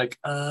Wisdom, like,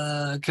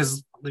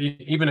 because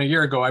even a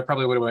year ago, I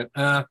probably would have went,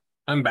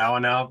 I'm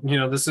bowing out.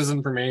 This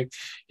isn't for me.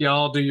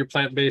 Y'all do your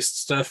plant-based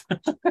stuff.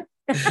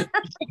 Hey,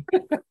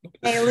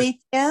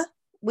 Alethea,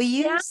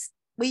 will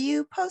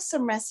you post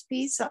some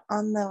recipes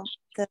on the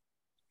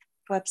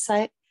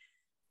website?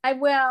 I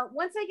will.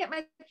 Once I get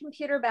my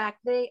computer back,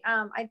 I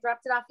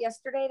dropped it off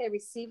yesterday. They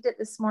received it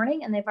this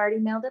morning, and they've already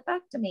mailed it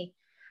back to me.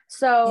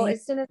 So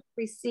as soon as I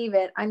receive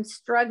it, I'm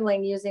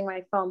struggling using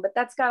my phone, but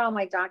that's got all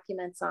my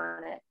documents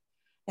on it.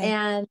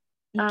 And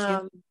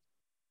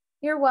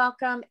you're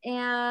welcome.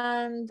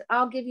 And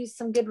I'll give you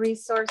some good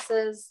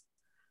resources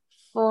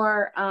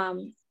for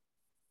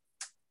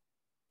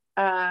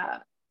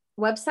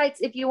websites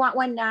if you want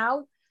one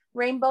now.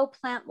 Rainbow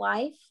Plant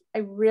Life. I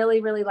really,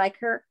 really like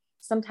her.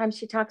 Sometimes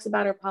she talks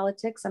about her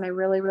politics, and I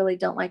really, really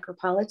don't like her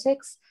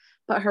politics,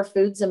 but her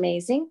food's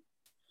amazing.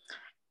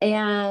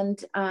 And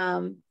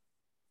I'm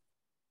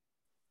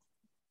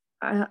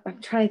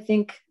trying to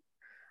think.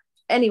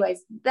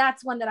 Anyways,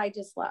 that's one that I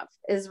just love,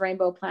 is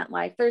Rainbow Plant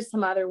Life. There's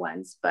some other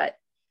ones, but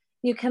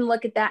you can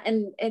look at that,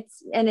 and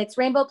it's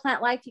Rainbow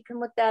Plant Life. You can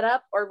look that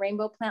up, or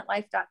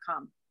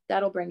rainbowplantlife.com.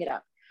 That'll bring it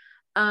up.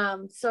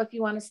 So if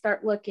you want to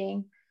start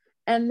looking.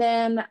 And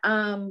then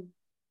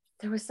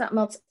there was something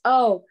else.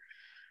 Oh,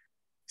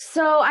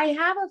 so I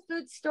have a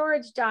food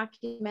storage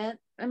document,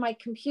 and my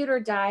computer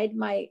died.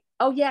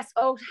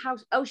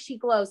 She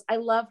glows. I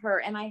love her,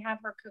 and I have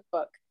her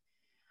cookbook.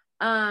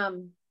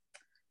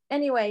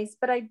 Anyways,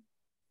 but I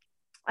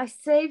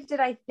saved it,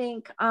 I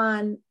think,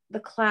 on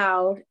the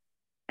cloud,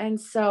 and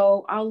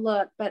so I'll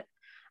look. But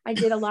I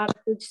did a lot of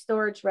food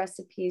storage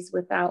recipes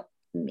without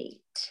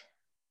meat,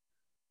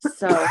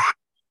 so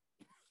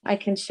I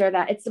can share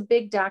that. It's a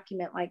big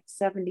document, like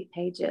 70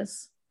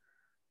 pages.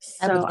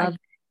 So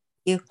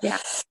yeah,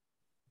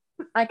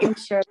 I can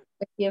share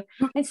with you.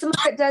 And some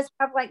of it does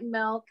have like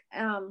milk.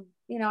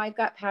 You know, I've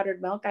got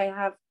powdered milk. I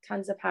have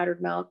tons of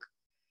powdered milk,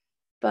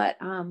 but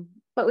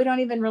we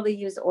don't even really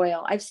use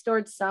oil. I've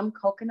stored some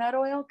coconut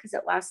oil because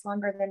it lasts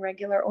longer than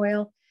regular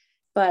oil,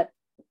 but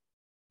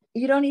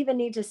you don't even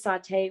need to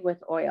saute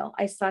with oil.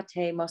 I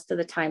saute most of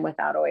the time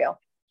without oil.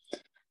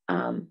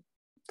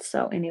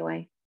 So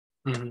anyway,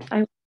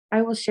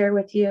 I will share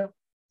with you.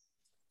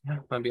 Yeah,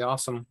 that'd be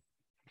awesome.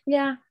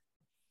 Yeah.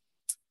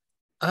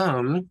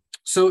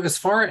 So as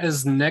far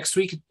as next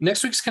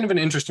week's kind of an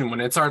interesting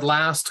one. It's our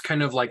last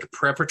kind of like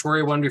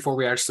preparatory one before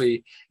we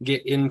actually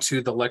get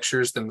into the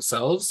lectures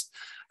themselves.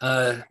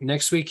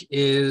 Next week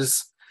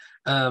is,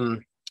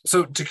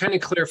 so to kind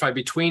of clarify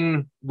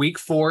between week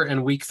 4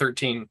 and week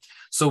 13.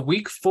 So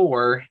week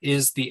 4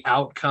 is the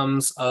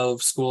outcomes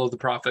of School of the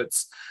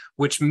Prophets,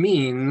 which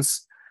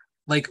means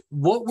like,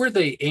 what were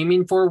they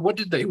aiming for? What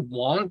did they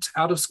want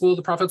out of School of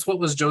the Prophets? What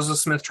was Joseph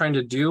Smith trying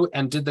to do?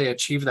 And did they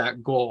achieve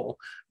that goal?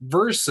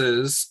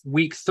 Versus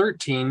week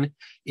 13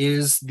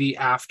 is the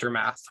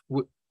aftermath,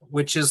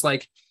 which is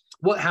like,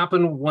 what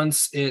happened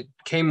once it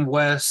came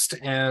west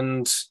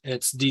and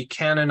it's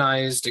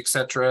decanonized,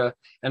 etc.,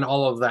 and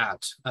all of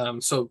that.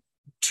 So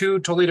 2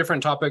 totally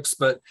different topics,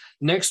 but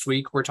next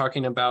week we're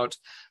talking about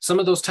some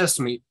of those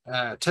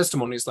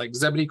testimonies like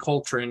Zebedee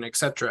Coltrane,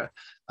 etc.,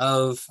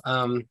 of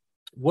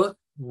what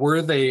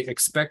were they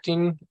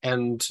expecting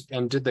and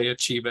did they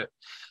achieve it?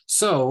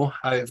 So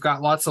I've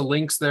got lots of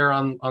links there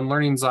on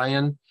Learning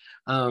Zion.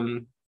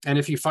 And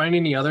if you find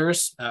any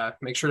others,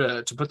 make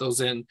sure to put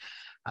those in.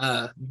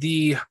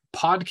 The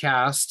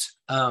podcast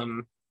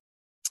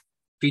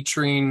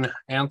featuring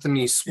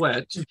Anthony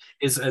Sweat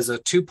is as a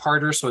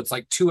 2-parter, so it's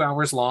like 2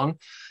 hours long.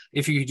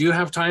 If you do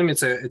have time,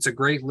 it's a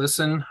great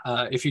listen.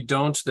 If you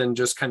don't, then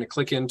just kind of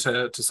click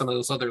into some of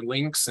those other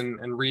links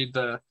and read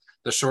the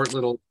short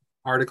little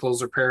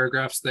articles or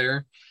paragraphs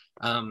there.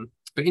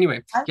 But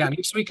anyway, yeah,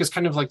 next week is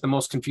kind of like the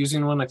most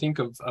confusing one, I think,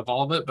 of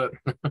all of it, but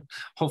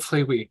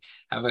hopefully we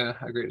have a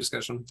great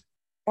discussion.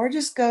 Or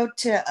just go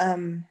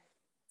to,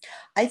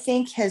 I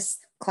think his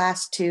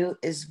class 2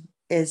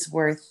 is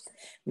worth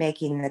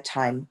making the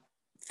time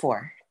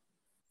for.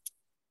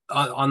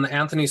 On the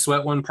Anthony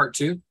Sweat one, part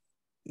 2?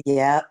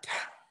 Yep.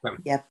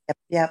 Okay.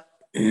 Yep.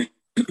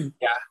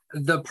 Yeah,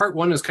 the part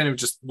 1 is kind of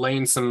just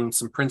laying some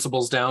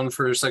principles down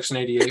for Section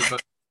 88,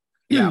 but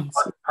yeah,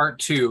 part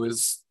 2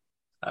 is,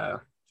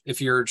 if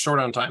you're short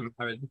on time,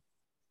 I would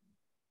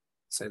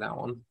say that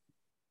one.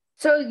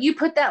 So you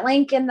put that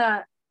link in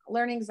the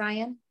Learning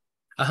Zion?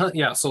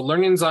 Yeah, so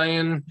Learning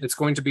Zion, it's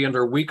going to be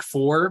under week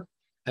 4,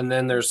 and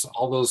then there's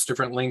all those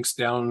different links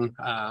down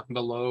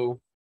below.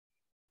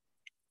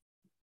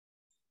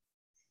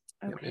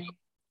 Okay.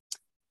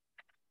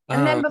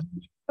 And then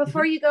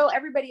before you go,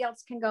 everybody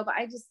else can go, but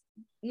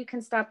you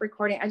can stop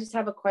recording. I just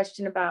have a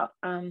question about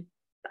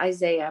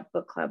Isaiah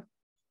Book Club.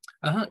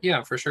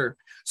 Yeah, for sure.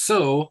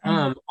 So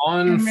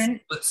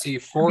let's see,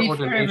 for before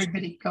ordination.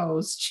 Everybody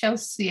goes,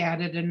 Chelsea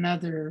added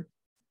another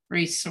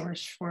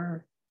resource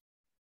for.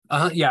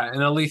 Yeah,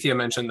 and Alethea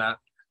mentioned that.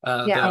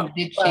 Yeah.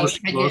 Did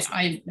she?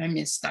 I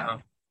missed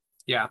that.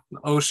 Yeah,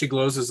 Oh She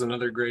Glows is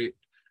another great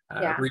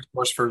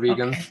resource for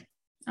vegans.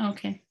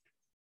 Okay.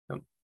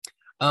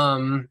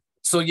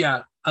 So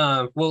yeah,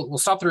 we'll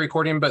stop the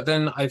recording, but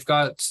then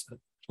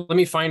let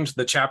me find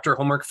the chapter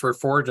homework for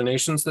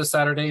ordinations this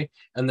Saturday,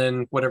 and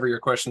then whatever your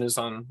question is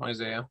on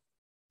Isaiah.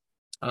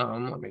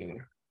 Let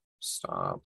me stop.